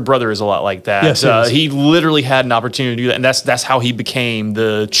 Your brother is a lot like that. Yes, he literally had an opportunity to do that, and that's how he became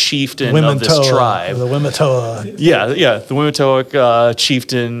the chieftain of this tribe. The Wimatoa. The Wimatoa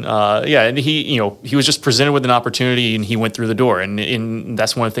chieftain. And he was just presented with an opportunity, and he went through the door. And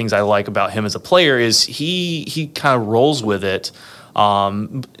that's one of the things I like about him as a player is he kind of rolls with it.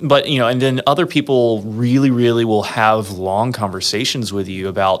 But and then other people really, really will have long conversations with you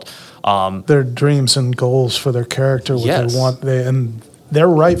about their dreams and goals for their character, what they want, and they're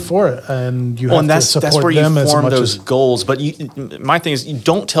right for it, and you have to support that's where them you as form much those as goals. But my thing is, you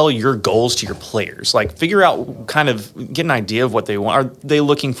don't tell your goals to your players. Like, figure out, kind of get an idea of what they want. Are they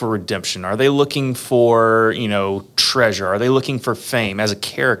looking for redemption? Are they looking for treasure? Are they looking for fame as a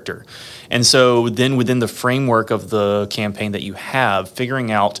character? And so then within the framework of the campaign that you have,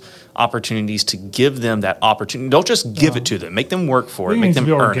 figuring out opportunities to give them that opportunity. Don't just give it to them. Make them work for it. Make them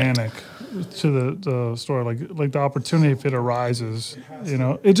earn organic to the story. Like the opportunity, if it arises,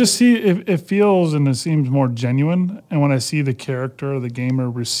 it feels and it seems more genuine. And when I see the character or the gamer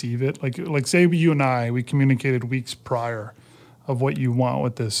receive it, like say you and I, we communicated weeks prior of what you want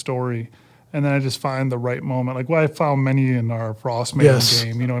with this story. And then I just find the right moment. Like, I found many in our Frostmaiden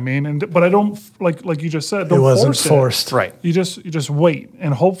game, you know what I mean? But I don't, like you just said, don't force it. It wasn't forced. Right. You just wait.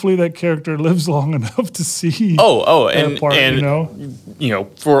 And hopefully that character lives long enough to see that part,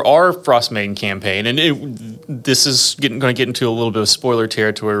 for our Frostmaiden campaign, and this is going to get into a little bit of spoiler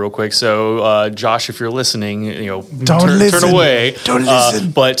territory real quick. So, Josh, if you're listening, turn away. Don't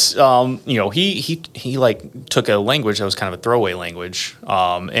listen. But, he like took a language that was kind of a throwaway language.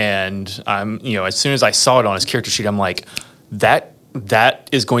 And as soon as I saw it on his character sheet, I'm like, that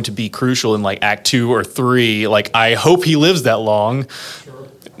is going to be crucial in like Act 2 or 3. Like, I hope he lives that long. Sure.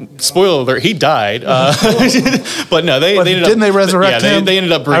 Spoiler alert, he died. But no, they ended didn't they resurrect him? They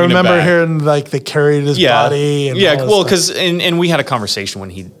ended up bringing him back. I remember hearing like they carried his body. And well, because and we had a conversation when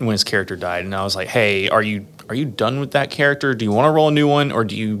his character died, and I was like, hey, are you done with that character? Do you want to roll a new one, or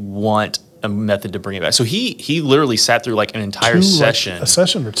do you want a method to bring it back? So he literally sat through like an entire session. Like a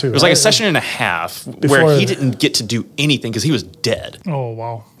session or two. It was like a session and a half where he didn't get to do anything because he was dead. Oh,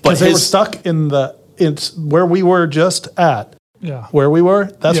 wow. Because they were stuck in where we were just at. Yeah. Where we were?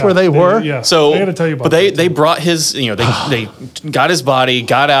 That's where they were? Yeah. So I got to tell you about that. But they brought his, they got his body,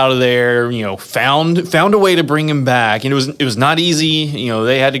 got out of there, found a way to bring him back. And it was not easy.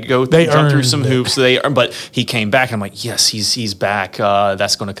 They had to jump through some hoops. But he came back, and I'm like, yes, he's back.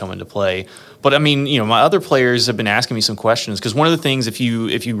 That's going to come into play. But I mean, my other players have been asking me some questions, because one of the things, if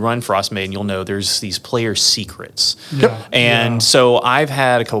you run Frostmaiden, you'll know there's these player secrets. Yeah. And so I've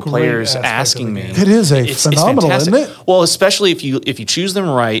had a couple players asking me. It is phenomenal, isn't it? Well, especially if you choose them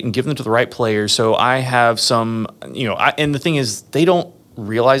right and give them to the right players. So I have some, and the thing is, they don't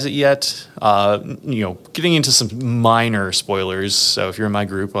realize it yet. Getting into some minor spoilers. So if you're in my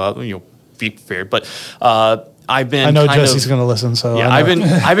group, be prepared. But I know Jesse's going to listen, so yeah,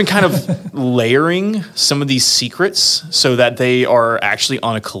 I've been kind of layering some of these secrets so that they are actually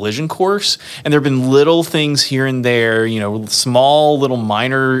on a collision course, and there have been little things here and there, small little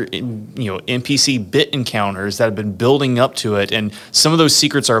minor, NPC bit encounters that have been building up to it, and some of those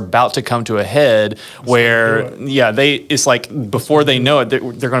secrets are about to come to a head where it's like before they know it, they're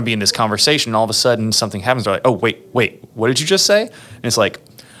going to be in this conversation, and all of a sudden something happens. They're like, oh wait, what did you just say? And it's like,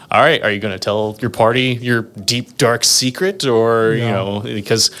 all right, are you going to tell your party your deep, dark secret? Or,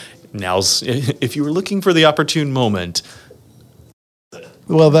 because if you were looking for the opportune moment.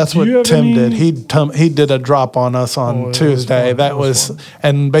 Well, that's Do you what have Tim did. any- He did a drop on us on Oh, it was Tuesday. fun. That It was was, fun.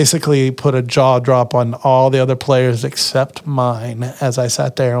 and basically put a jaw drop on all the other players except mine. As I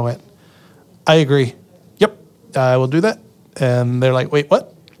sat there and went, I agree. Yep, I will do that. And they're like, wait,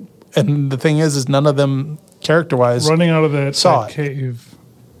 what? And the thing is none of them character-wise Running out of that Saw it. cave,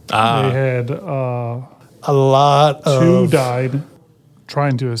 Ah. they had a lot two of died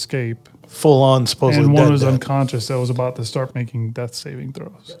trying to escape, full-on supposedly and one dead was dead. unconscious that was about to start making death saving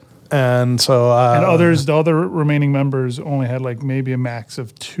throws. And so And the other remaining members only had like maybe a max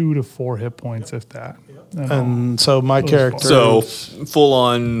of 2 to 4 hit points, if that. and so my was character So full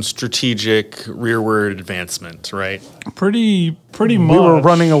on strategic rearward advancement, right? pretty much. we were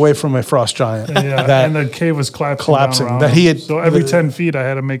running away from a frost giant. Yeah, that and the cave was collapsing. collapsing, down around that he him. had- So every 10 feet, I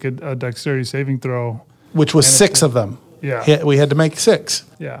had to make a dexterity saving throw. which was 6 of them. Yeah. We had to make 6.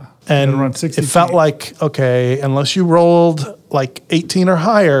 Yeah, And run 60 it felt feet. like, okay, unless you rolled like 18 or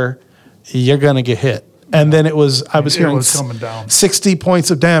higher, you're going to get hit. And then I was It hearing was coming down. 60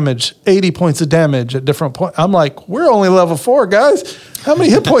 points of damage, 80 points of damage at different points. I'm like, we're only level 4, guys. How many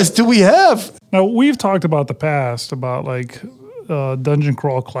hit points do we have? Now we've talked about the past about like Dungeon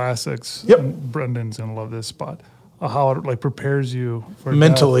Crawl Classics. Yep. And Brendan's gonna love this spot. How it like prepares you for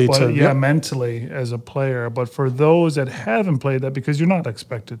Mentally death, but, to- yeah, yep. mentally as a player. But for those that haven't played that, because you're not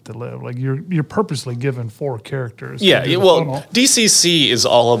expected to live, like you're purposely given 4 characters. to Yeah, do the well, funnel. DCC is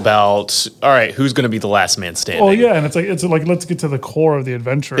all about, all right, who's going to be the last man standing? Oh yeah, and it's like let's get to the core of the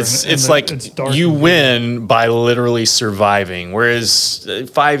adventure. It's like dark you and win by literally surviving, whereas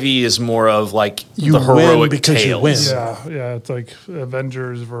 5e is more of like You the win heroic because you tales. win. Yeah, it's like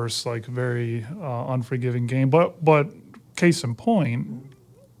Avengers versus like very unforgiving game. But case in point,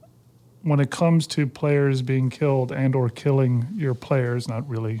 when it comes to players being killed and or killing your players, not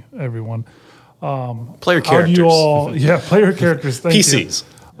really everyone. Player How do characters. you all? Yeah, player characters. Thank you. PCs.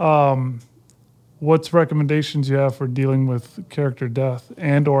 What's recommendations you have for dealing with character death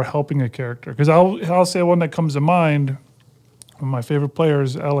and or helping a character? Because I'll say one that comes to mind. One of my favorite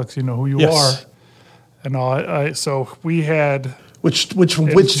players, Alex. You know who you Yes. are. And I so we had Which in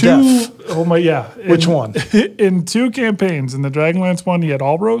death? Oh my, yeah. Which one? In 2 campaigns, in the Dragonlance one, he had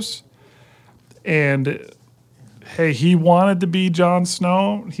Albros, and hey, he wanted to be Jon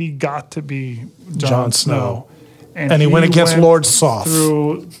Snow. He got to be Jon Snow, And he went against Lord Soth.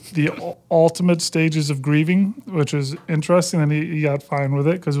 through the ultimate stages of grieving, which was interesting. And he got fine with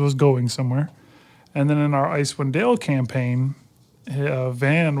it because it was going somewhere. And then in our Icewind Dale campaign,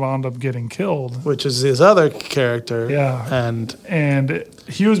 Van wound up getting killed. Which is his other character. Yeah. And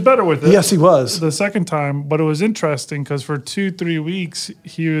He was better with it. yes, he was. The second time, but it was interesting because for 2-3 weeks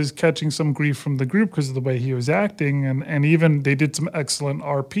he was catching some grief from the group because of the way he was acting, and even they did some excellent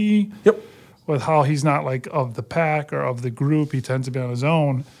RP Yep. with how he's not like of the pack or of the group. He tends to be on his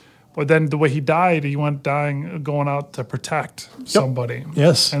own. But then the way he died, he went going out to protect somebody.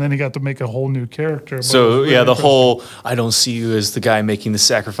 Yes. And then he got to make a whole new character. But it So was really yeah, the interesting. whole I don't see you as the guy making the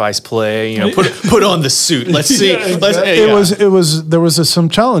sacrifice play. You know, put on the suit. Let's see. Yeah, Let's, exactly. yeah. It was there was some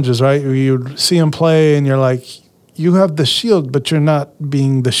challenges, right? You'd see him play and you're like, you have the shield, but you're not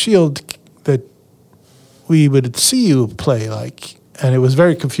being the shield that we would see you play like. And it was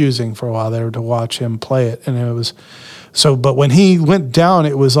very confusing for a while there to watch him play it. And it was so, but when he went down,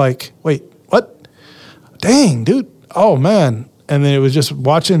 it was like, wait, what? Dang, dude. Oh man. And then it was just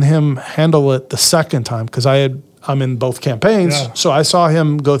watching him handle it the second time. Cause I'm in both campaigns. Yeah. So I saw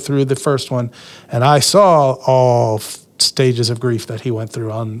him go through the first one and I saw all stages of grief that he went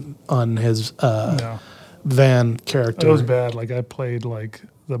through on his Yeah. Van character. It was bad. Like I played like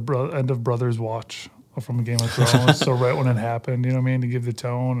the end of Brothers Watch from Game of Thrones. So right when it happened, you know what I mean, to give the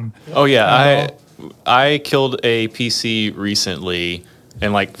tone. And Oh yeah, I killed a PC recently,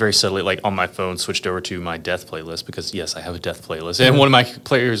 and like very subtly, like on my phone, switched over to my death playlist because yes, I have a death playlist. And one of my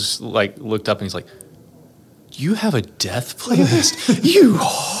players like looked up and he's like, "You have a death playlist? You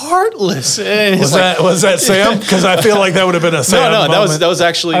heartless!" And it's Was that Sam? Because I feel like that would have been a Sam. no, moment. that was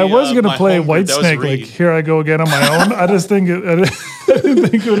actually. I was gonna my play home group. That was Whitesnake. Like Reed. here I go again on my own. I just think I didn't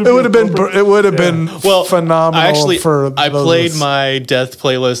think It would have been. It would have been Well, phenomenal. I those- played my death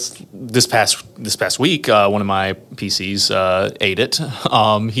playlist this past week. One of my PCs ate it.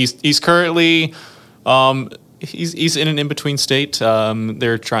 He's currently he's in an in between state.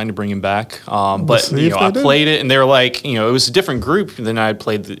 They're trying to bring him back, but see if I they do. played it, and they were like, it was a different group than I had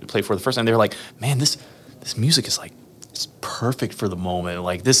played for the first time. They were like, man, this music is like. It's perfect for the moment.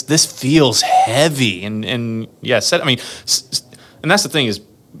 Like this feels heavy and yeah. And that's the thing is,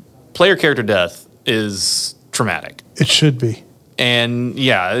 player character death is traumatic, It should be. And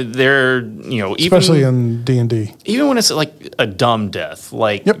yeah, they're, especially in D&D. Even when it's like a dumb death,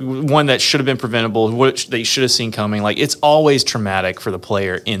 like one that should have been preventable, which they should have seen coming, like it's always traumatic for the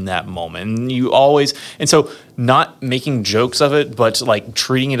player in that moment. And so not making jokes of it, but like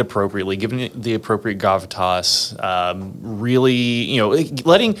treating it appropriately, giving it the appropriate gravitas, really,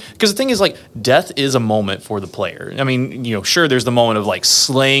 because the thing is like death is a moment for the player. I mean, sure, there's the moment of like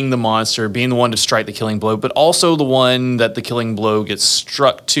slaying the monster, being the one to strike the killing blow, but also the one that the killing blow gets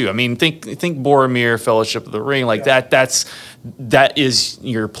struck too. I mean, think Boromir, Fellowship of the Ring, like that is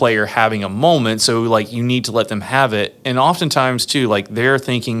your player having a moment. So like you need to let them have it. And oftentimes too, like they're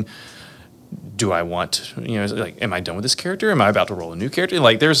thinking, do I want, like, am I done with this character? Am I about to roll a new character?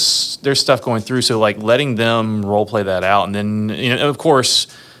 Like there's stuff going through. So like letting them role play that out. And then, of course,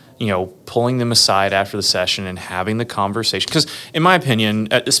 pulling them aside after the session and having the conversation. Because in my opinion,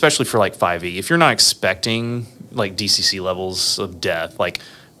 especially for like 5e, if you're not expecting like DCC levels of death, like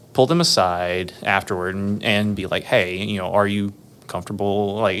pull them aside afterward and be like, hey, are you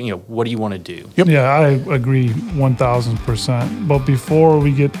comfortable? Like, what do you want to do? Yep. Yeah, I agree 1,000%. But before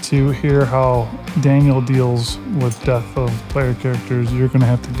we get to hear how Daniel deals with death of player characters, you're going to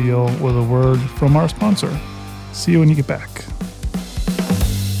have to deal with a word from our sponsor. See you when you get back.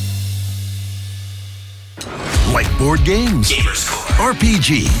 Like board games, Gamerscore,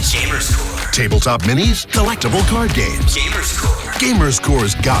 RPGs, Gamerscore, tabletop minis, collectible card games. Gamerscore.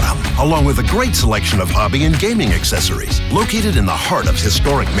 Gamerscore's got them, along with a great selection of hobby and gaming accessories. Located in the heart of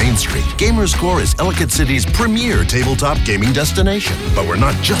historic Main Street, Gamerscore is Ellicott City's premier tabletop gaming destination. But we're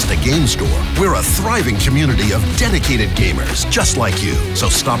not just a game store. We're a thriving community of dedicated gamers just like you. So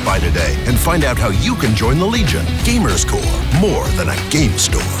stop by today and find out how you can join the Legion. Gamerscore, more than a game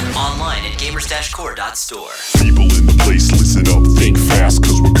store. Online at gamers-core.store. People in the place, listen up, think fast,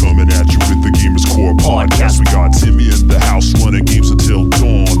 cause we're coming at you with the Gamers Core podcast. We got Timmy in the house running games until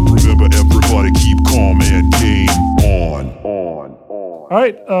dawn. Remember, everybody keep calm and game on. All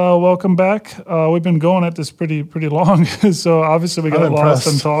right, welcome back. We've been going at this pretty long, so obviously we got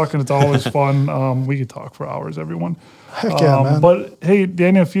lost in talk, and it's always fun. We could talk for hours, everyone. Heck yeah, man. But hey,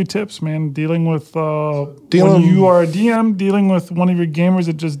 Daniel, a few tips, man. Dealing with when you are a DM, dealing with one of your gamers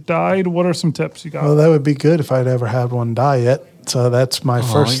that just died. What are some tips you got? Well, that would be good if I'd ever had one die yet. So that's my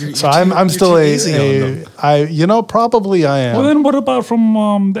first. So I'm still probably I am. Well, then what about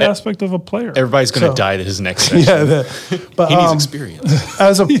from the aspect of a player? Everybody's going to die to his next session. But he needs experience.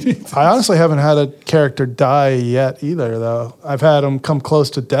 I honestly haven't had a character die yet either, though. I've had them come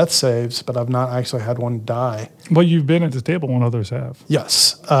close to death saves, but I've not actually had one die. Well, you've been at the table when others have.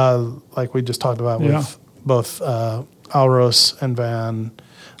 Yes, like we just talked about with both Alros and Van.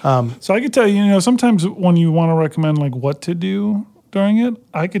 So I could tell you, sometimes when you want to recommend like what to do during it,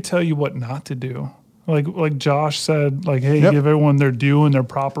 I could tell you what not to do. Like Josh said, like, hey, give everyone their due and their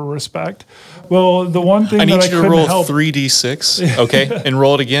proper respect. Well, the one thing I need that you to roll 3d6, okay, and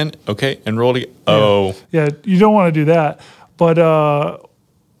roll it again, okay, and roll it again. Oh, yeah, you don't want to do that. But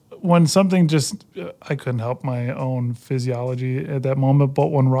when something just, I couldn't help my own physiology at that moment.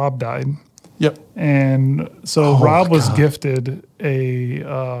 But when Rob died. Yep. And so Rob was gifted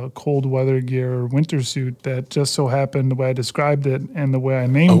a cold weather gear winter suit that just so happened the way I described it and the way I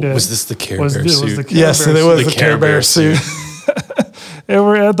named it. Was this the Care Bear suit? Yes, it was the Care Bear suit. And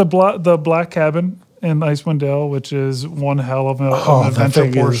we're at the Black Cabin in Icewind Dale, which is one hell of an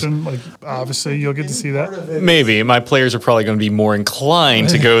adventure portion. Like, obviously, you'll get to see that. Maybe. My players are probably going to be more inclined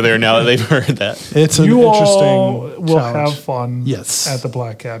to go there now that they've heard that. It's an you interesting all will challenge. have fun at the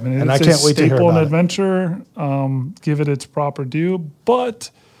Black Cabin. And I can't wait to hear about it. It's a staple in adventure. Give it its proper due. But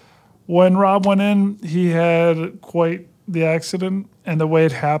when Rob went in, he had quite the accident. And the way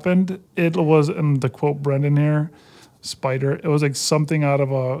it happened, it was, and the quote Brendan here, Spider. It was like something out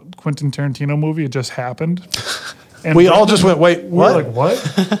of a Quentin Tarantino movie. It just happened. And we all just went, wait, what? We're like,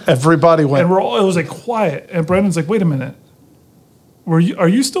 what? Everybody went. And it was like quiet. And Brendan's like, wait a minute. Are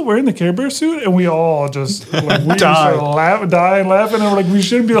you still wearing the Care Bear suit? And we all just like we dying laughing, and we're like, we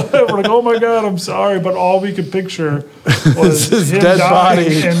shouldn't be laughing. We're like, oh my god, I'm sorry, but all we could picture was his him dead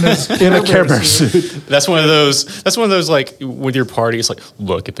body in a Care Bear suit. That's one of those like with your party. It's like,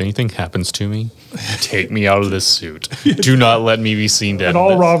 look, if anything happens to me, take me out of this suit. Do not let me be seen dead. And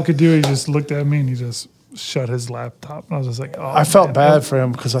all Rob could do, he just looked at me and he just shut his laptop, and I was just like, oh. I felt bad for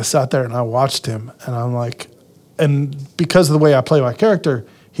him because I sat there and I watched him, and I'm like. And because of the way I play my character,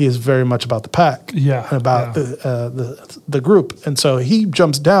 he is very much about the pack, and about the group. And so he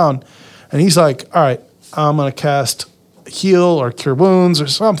jumps down, and he's like, "All right, I'm gonna cast heal or cure wounds or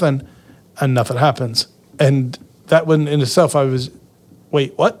something," and nothing happens. And that one in itself, I was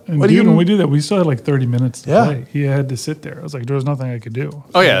wait, what? And What do dude, you when we do that, we still had like 30 minutes to Yeah. play. He had to sit there. I was like, there was nothing I could do.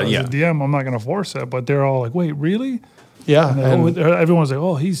 Oh, yeah, As yeah. a DM, I'm not going to force it. But they're all like, wait, really? Yeah. And And, everyone was like,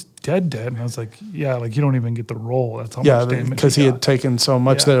 oh, he's dead. And I was like, yeah, like you don't even get the roll. That's how yeah, much damage because he got. had taken so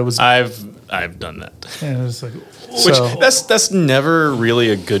much Yeah. that it was. I've done that. And it's like, Which So- that's never really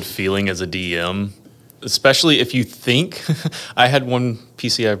a good feeling as a DM, especially if you think. I had one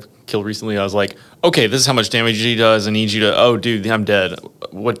PC I killed recently. I was like, okay, this is how much damage he does. I need you to. Oh, dude, I'm dead.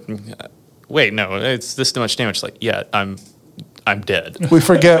 What? Wait, no, it's this much damage. Like, yeah, I'm dead. We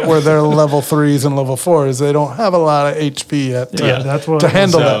forget where their level 3s and level 4s. They don't have a lot of HP yet to, yeah, that's what to was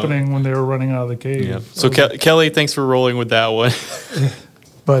handle that. happening when they were running out of the cave. Yeah. So Kelly, thanks for rolling with that one.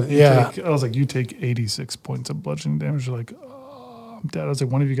 But yeah, I was like, you take 86 points of bludgeoning damage. You're like, oh, I'm dead. I was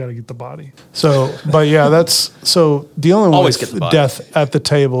like, one of you got to get the body. so, but yeah, that's so dealing Always with get the body. death at the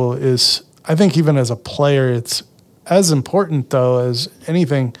table is, I think, even as a player, it's as important though as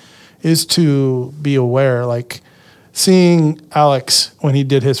anything is to be aware. Like seeing Alex when he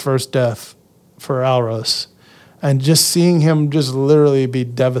did his first death for Alros and just seeing him just literally be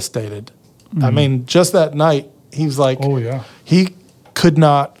devastated. I mean, just that night, he was like, Oh, yeah. he could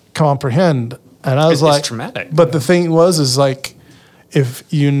not comprehend. And I was It's like, traumatic. But the thing is like, if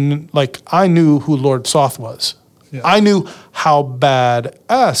you, like, I knew who Lord Soth was. Yeah. I knew how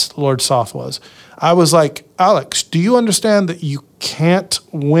badass Lord Soth was. I was like, Alex, do you understand that you can't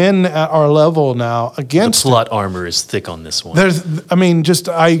win at our level now The against plot armor is thick on this one.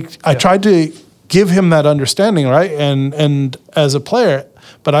 I tried to give him that understanding, right? And as a player,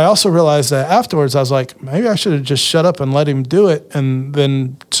 but I also realized that afterwards I was like, maybe I should have just shut up and let him do it and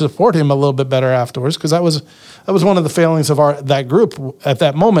then support him a little bit better afterwards, because that was one of the failings of that group at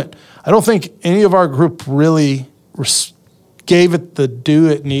that moment. I don't think any of our group really gave it the due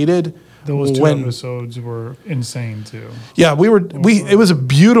it needed. Those two episodes were insane too. Yeah, it was a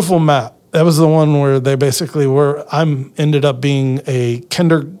beautiful map. That was the one where they basically were. Ended up being a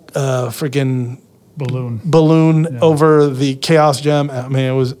freaking balloon over the Chaos Gem. I mean,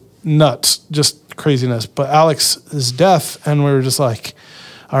 it was nuts, just craziness. But Alex's death, and we were just like,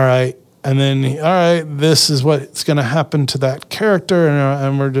 all right. And then, all right, this is what's going to happen to that character,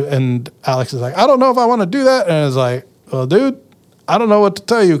 and Alex is like, I don't know if I want to do that, and I was like, well, dude, I don't know what to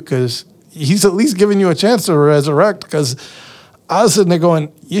tell you, because he's at least giving you a chance to resurrect. Because I was sitting there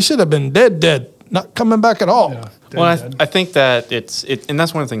going, you should have been dead, not coming back at all. Yeah. Well, I think that and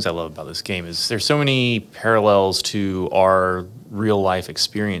that's one of the things I love about this game is there's so many parallels to our real life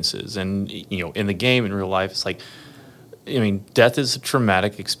experiences, and in the game in real life, it's like, I mean, death is a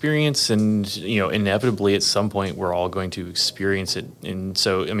traumatic experience, and inevitably at some point we're all going to experience it, and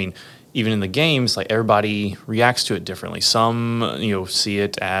so I mean, even in the games, like everybody reacts to it differently. Some see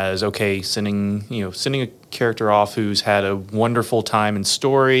it as okay, sending a character off who's had a wonderful time in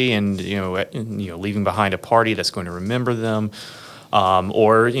story, and leaving behind a party that's going to remember them,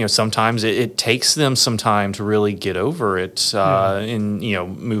 or sometimes it takes them some time to really get over it and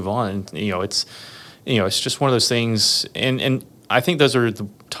move on. It's just one of those things, and I think those are the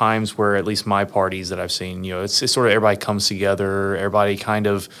times where at least my parties that I've seen, it's sort of everybody comes together, everybody kind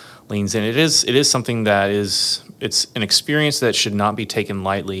of leans in. It is something that it's an experience that should not be taken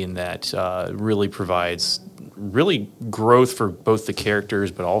lightly, and that really provides growth for both the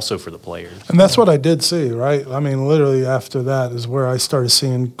characters, but also for the players. And that's what I did see, right? I mean, literally after that is where I started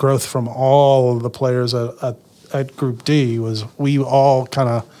seeing growth from all of the players at Group D. Was we all kind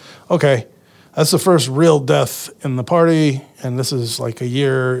of, okay, that's the first real death in the party, and this is like a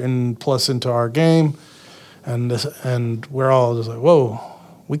year and plus into our game, and we're all just like, whoa,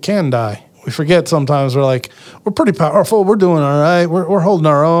 we can die. We forget sometimes. We're like, we're pretty powerful. We're doing all right. We're holding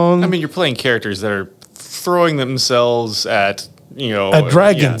our own. I mean, you're playing characters that are throwing themselves at at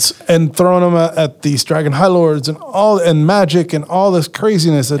dragons and throwing them at these dragon high lords and magic and all this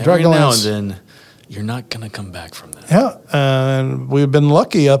craziness at Every Dragonlance. now and then, you're not gonna come back from that. Yeah, and we've been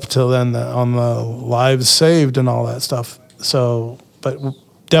lucky up till then on the lives saved and all that stuff. So, but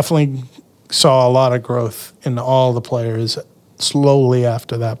definitely saw a lot of growth in all the players slowly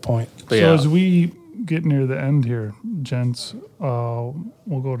after that point. But So as we get near the end here, gents,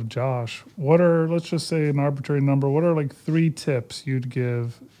 we'll go to Josh. What are, let's just say an arbitrary number, what are like 3 tips you'd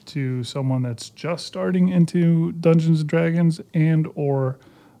give to someone that's just starting into Dungeons and Dragons and or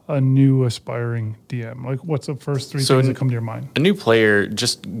a new aspiring DM? Like what's the first 3 things that come to your mind? A new player,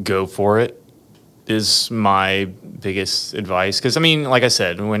 just go for it is my biggest advice. Because, I mean, like I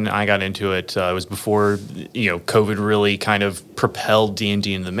said, when I got into it, it was before, COVID really kind of propelled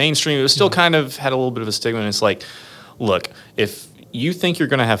D&D into the mainstream. It was still kind of had a little bit of a stigma. And it's like, look, if you think you're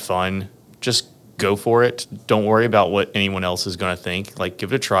going to have fun, just go for it. Don't worry about what anyone else is going to think. Like,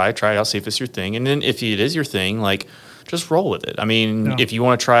 give it a try it out, see if it's your thing. And then if it is your thing, like, just roll with it. I mean, if you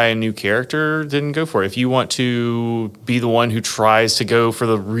want to try a new character, then go for it. If you want to be the one who tries to go for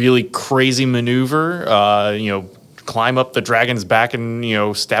the really crazy maneuver, climb up the dragon's back and,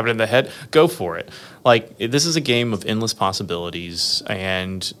 stab it in the head, go for it. Like, this is a game of endless possibilities,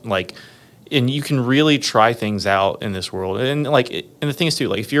 and you can really try things out in this world. And the thing is too,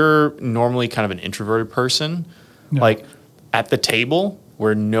 like, if you're normally kind of an introverted person, like at the table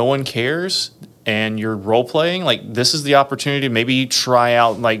where no one cares and you're role playing, like, this is the opportunity to maybe try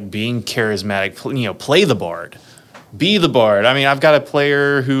out like being charismatic, play the bard. Be the bard. I mean, I've got a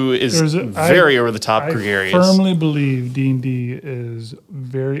player who is very over the top gregarious. I firmly believe D&D is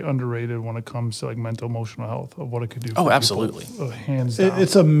very underrated when it comes to like mental emotional health of what it could do. Oh, absolutely. Hands down.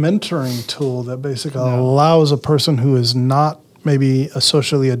 It's a mentoring tool that basically allows a person who is not maybe a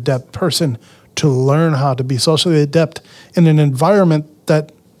socially adept person to learn how to be socially adept in an environment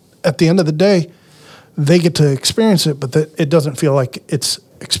that at the end of the day, they get to experience it, but that it doesn't feel like it's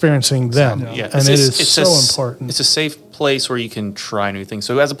experiencing them. Yeah. And it is so important. It's a safe place where you can try new things.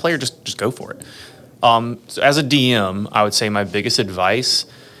 So as a player, just go for it. So as a DM, I would say my biggest advice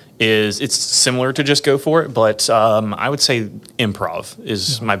is it's similar to just go for it, but I would say improv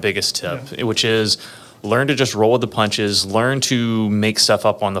is my biggest tip, which is learn to just roll with the punches, learn to make stuff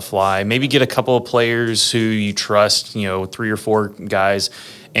up on the fly, maybe get a couple of players who you trust, 3 or 4 guys,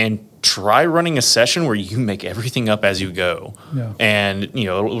 and try running a session where you make everything up as you go, and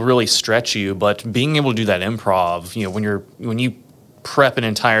it'll really stretch you. But being able to do that improv, when you prep an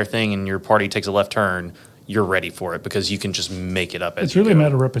entire thing and your party takes a left turn, you're ready for it because you can just make it up as you go. It's really a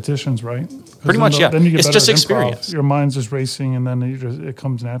matter of repetitions, right? Pretty much, yeah. Then you get it's better just at improv. experience. Your mind's just racing, and then it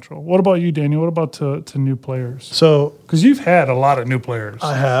comes natural. What about you, Daniel? What about to new players? So, because you've had a lot of new players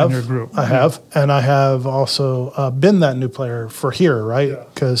in your group. I have, and I have also been that new player for here, right?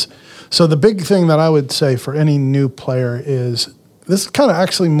 So the big thing that I would say for any new player is this is kind of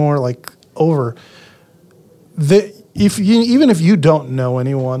actually more like over. Even if you don't know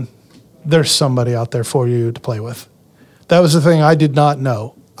anyone, there's somebody out there for you to play with. That was the thing I did not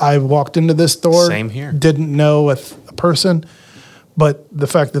know. I walked into this store, Same here. Didn't know a person, but the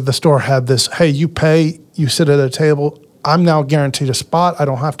fact that the store had this, hey, you pay, you sit at a table, I'm now guaranteed a spot. I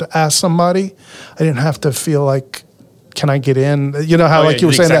don't have to ask somebody. I didn't have to feel like, can I get in? You know how you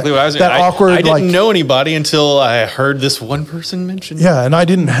were saying exactly that awkward. I didn't know anybody until I heard this one person mention. Yeah, and I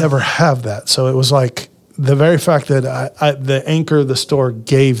didn't ever have that. So it was like the very fact that the anchor of the store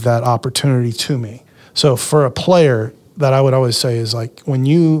gave that opportunity to me. So for a player, that I would always say is like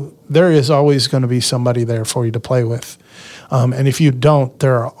there is always going to be somebody there for you to play with. And if you don't,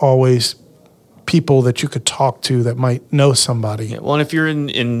 there are always people that you could talk to that might know somebody. Yeah, well, and if you're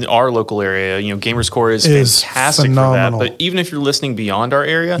in our local area, Gamerscore is fantastic phenomenal. for that. But even if you're listening beyond our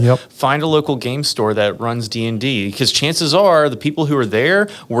area, find a local game store that runs D&D, because chances are the people who are there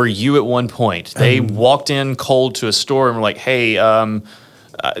were you at one point. They walked in cold to a store and were like, hey,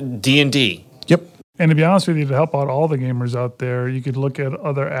 D&D. Yep. And to be honest with you, to help out all the gamers out there, you could look at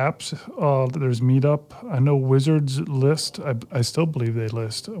other apps. There's Meetup. I know Wizards list. I still believe they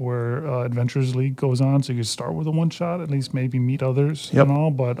list where Adventures League goes on. So you could start with a one shot, at least maybe meet others and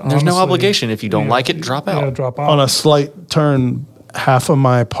all. But there's no obligation. If you don't like it, drop out. Yeah, drop out. On a slight turn, half of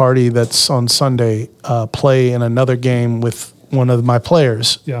my party that's on Sunday play in another game with one of my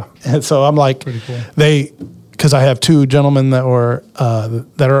players. Yeah. And so I'm like, pretty cool. Because I have 2 gentlemen that are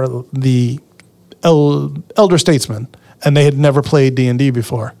the elder statesmen, and they had never played D&D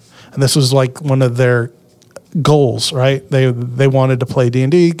before, and this was like one of their goals, right? They wanted to play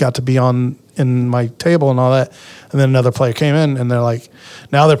D&D, got to be in my table and all that, and then another player came in, and they're like,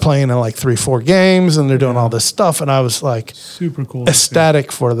 now they're playing in like 3-4 games, and they're doing all this stuff, and I was like, super cool,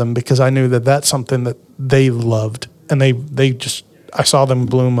 ecstatic for them, because I knew that that's something that they loved, and they just. I saw them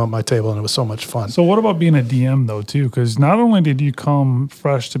bloom on my table, and it was so much fun. So what about being a DM, though, too? Because not only did you come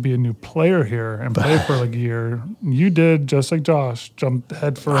fresh to be a new player here and play for like a year, you did, just like Josh, jump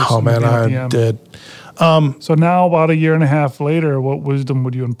head first. Oh, man, I did. So now about a year and a half later, what wisdom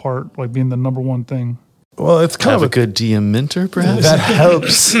would you impart, like being the number one thing? Well, it's kind of a good DM mentor, perhaps? That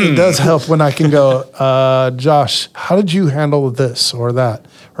helps. It does help when I can go, Josh, how did you handle this or that?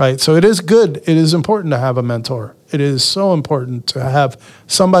 Right? So it is good. It is important to have a mentor. It is so important to have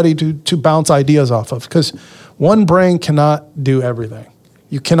somebody to bounce ideas off of, because one brain cannot do everything.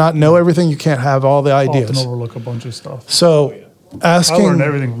 You cannot know everything. You can't have all the ideas. Often overlook a bunch of stuff. So asking... I learned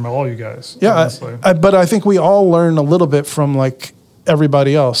everything from all you guys. Yeah, but I think we all learn a little bit from like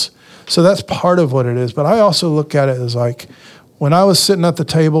everybody else. So that's part of what it is. But I also look at it as like when I was sitting at the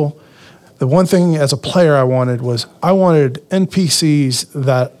table, the one thing as a player I wanted NPCs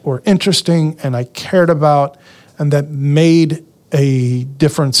that were interesting and I cared about and that made a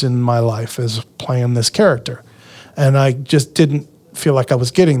difference in my life as playing this character. And I just didn't feel like I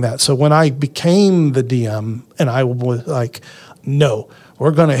was getting that. So when I became the DM and I was like, no, we're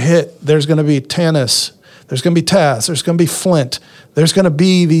going to hit, there's going to be Tanis, there's going to be Taz, there's going to be Flint, there's going to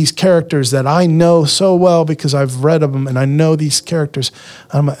be these characters that I know so well because I've read of them and I know these characters.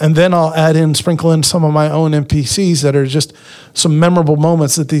 And then I'll sprinkle in some of my own NPCs that are just some memorable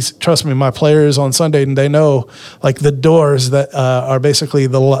moments that these, trust me, my players on Sunday, and they know, like the doors that are basically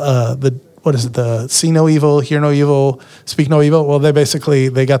the what is it, the see no evil, hear no evil, speak no evil? Well, they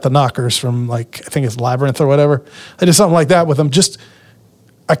got the knockers from, like, I think it's Labyrinth or whatever. I did something like that with them.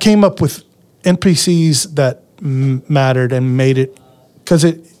 I came up with NPCs that mattered and made it, because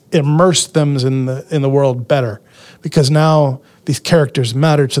it immersed them in the world better. Because now these characters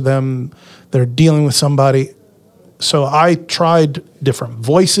matter to them. They're dealing with somebody. So I tried different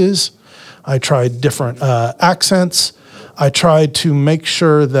voices. I tried different accents. I tried to make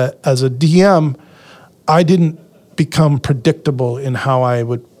sure that as a DM, I didn't become predictable in how I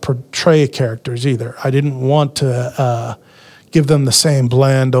would portray characters either. I didn't want to give them the same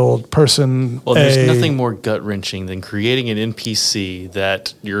bland old person. Well, there's nothing more gut-wrenching than creating an NPC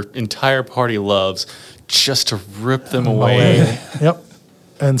that your entire party loves just to rip them away. Yep.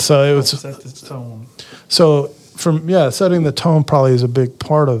 And so it was... Set the tone. So... setting the tone probably is a big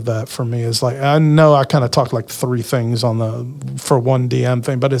part of that for me. Is like, I know I kind of talked like 3 things for one DM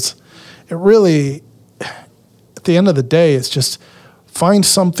thing, but it really, at the end of the day, it's just find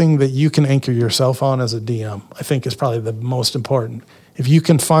something that you can anchor yourself on as a DM. I think is probably the most important. If you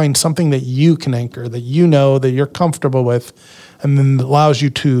can find something that you can anchor, that you know, that you're comfortable with, and then allows you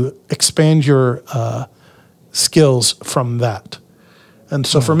to expand your skills from that. And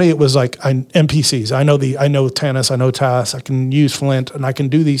so for me, it was like NPCs. I know Tanis, I know Taz, I can use Flint, and I can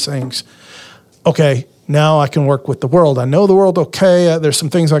do these things. Okay, now I can work with the world. I know the world okay. There's some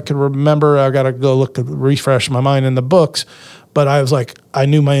things I could remember. I got to go refresh my mind in the books. But I was like, I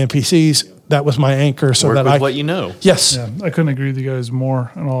knew my NPCs. That was my anchor. So work with what you know. Yes. Yeah, I couldn't agree with you guys more.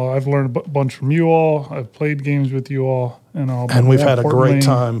 And I've learned a bunch from you all. I've played games with you all. And we've had a great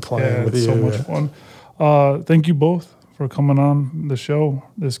time playing with you. So much fun. Thank you both for coming on the show.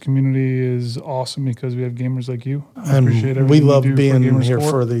 This community is awesome because we have gamers like you. I appreciate everything we love you do being for here Gamerscore.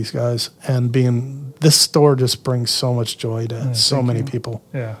 for these guys, and this store just brings so much joy to so many people.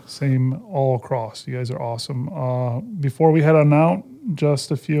 Yeah, same all across. You guys are awesome. Before we head on out, just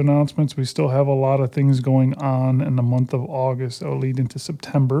a few announcements. We still have a lot of things going on in the month of August that will lead into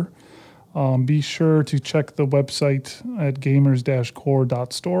September. Be sure to check the website at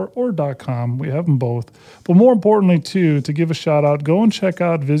gamers-core.store or .com. We have them both. But more importantly, too, to give a shout out, go and check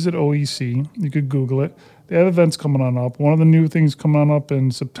out Visit OEC. You could Google it. They have events coming on up. One of the new things coming on up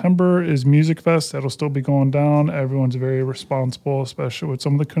in September is Music Fest. That'll still be going down. Everyone's very responsible, especially with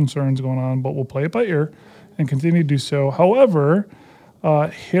some of the concerns going on, but we'll play it by ear and continue to do so. However,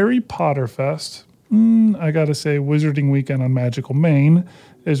 Harry Potter Fest, I got to say, Wizarding Weekend on Magical Maine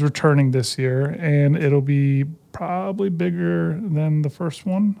is returning this year, and it'll be probably bigger than the first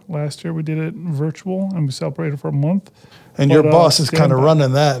one. Last year we did it virtual, and we celebrated for a month. And your boss is kind of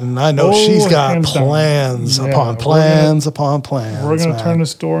running that, and I know she's got plans upon plans upon plans. We're going to turn the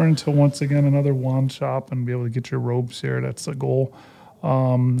store into, once again, another wand shop and be able to get your robes here. That's the goal.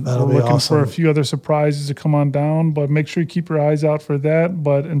 We're looking for a few other surprises to come on down, but make sure you keep your eyes out for that.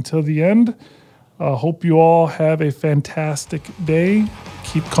 But until the end, hope you all have a fantastic day.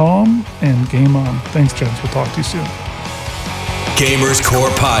 Keep calm and game on. Thanks, gents. We'll talk to you soon. Gamers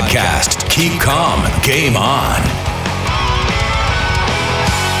Core Podcast. Keep calm. Game on.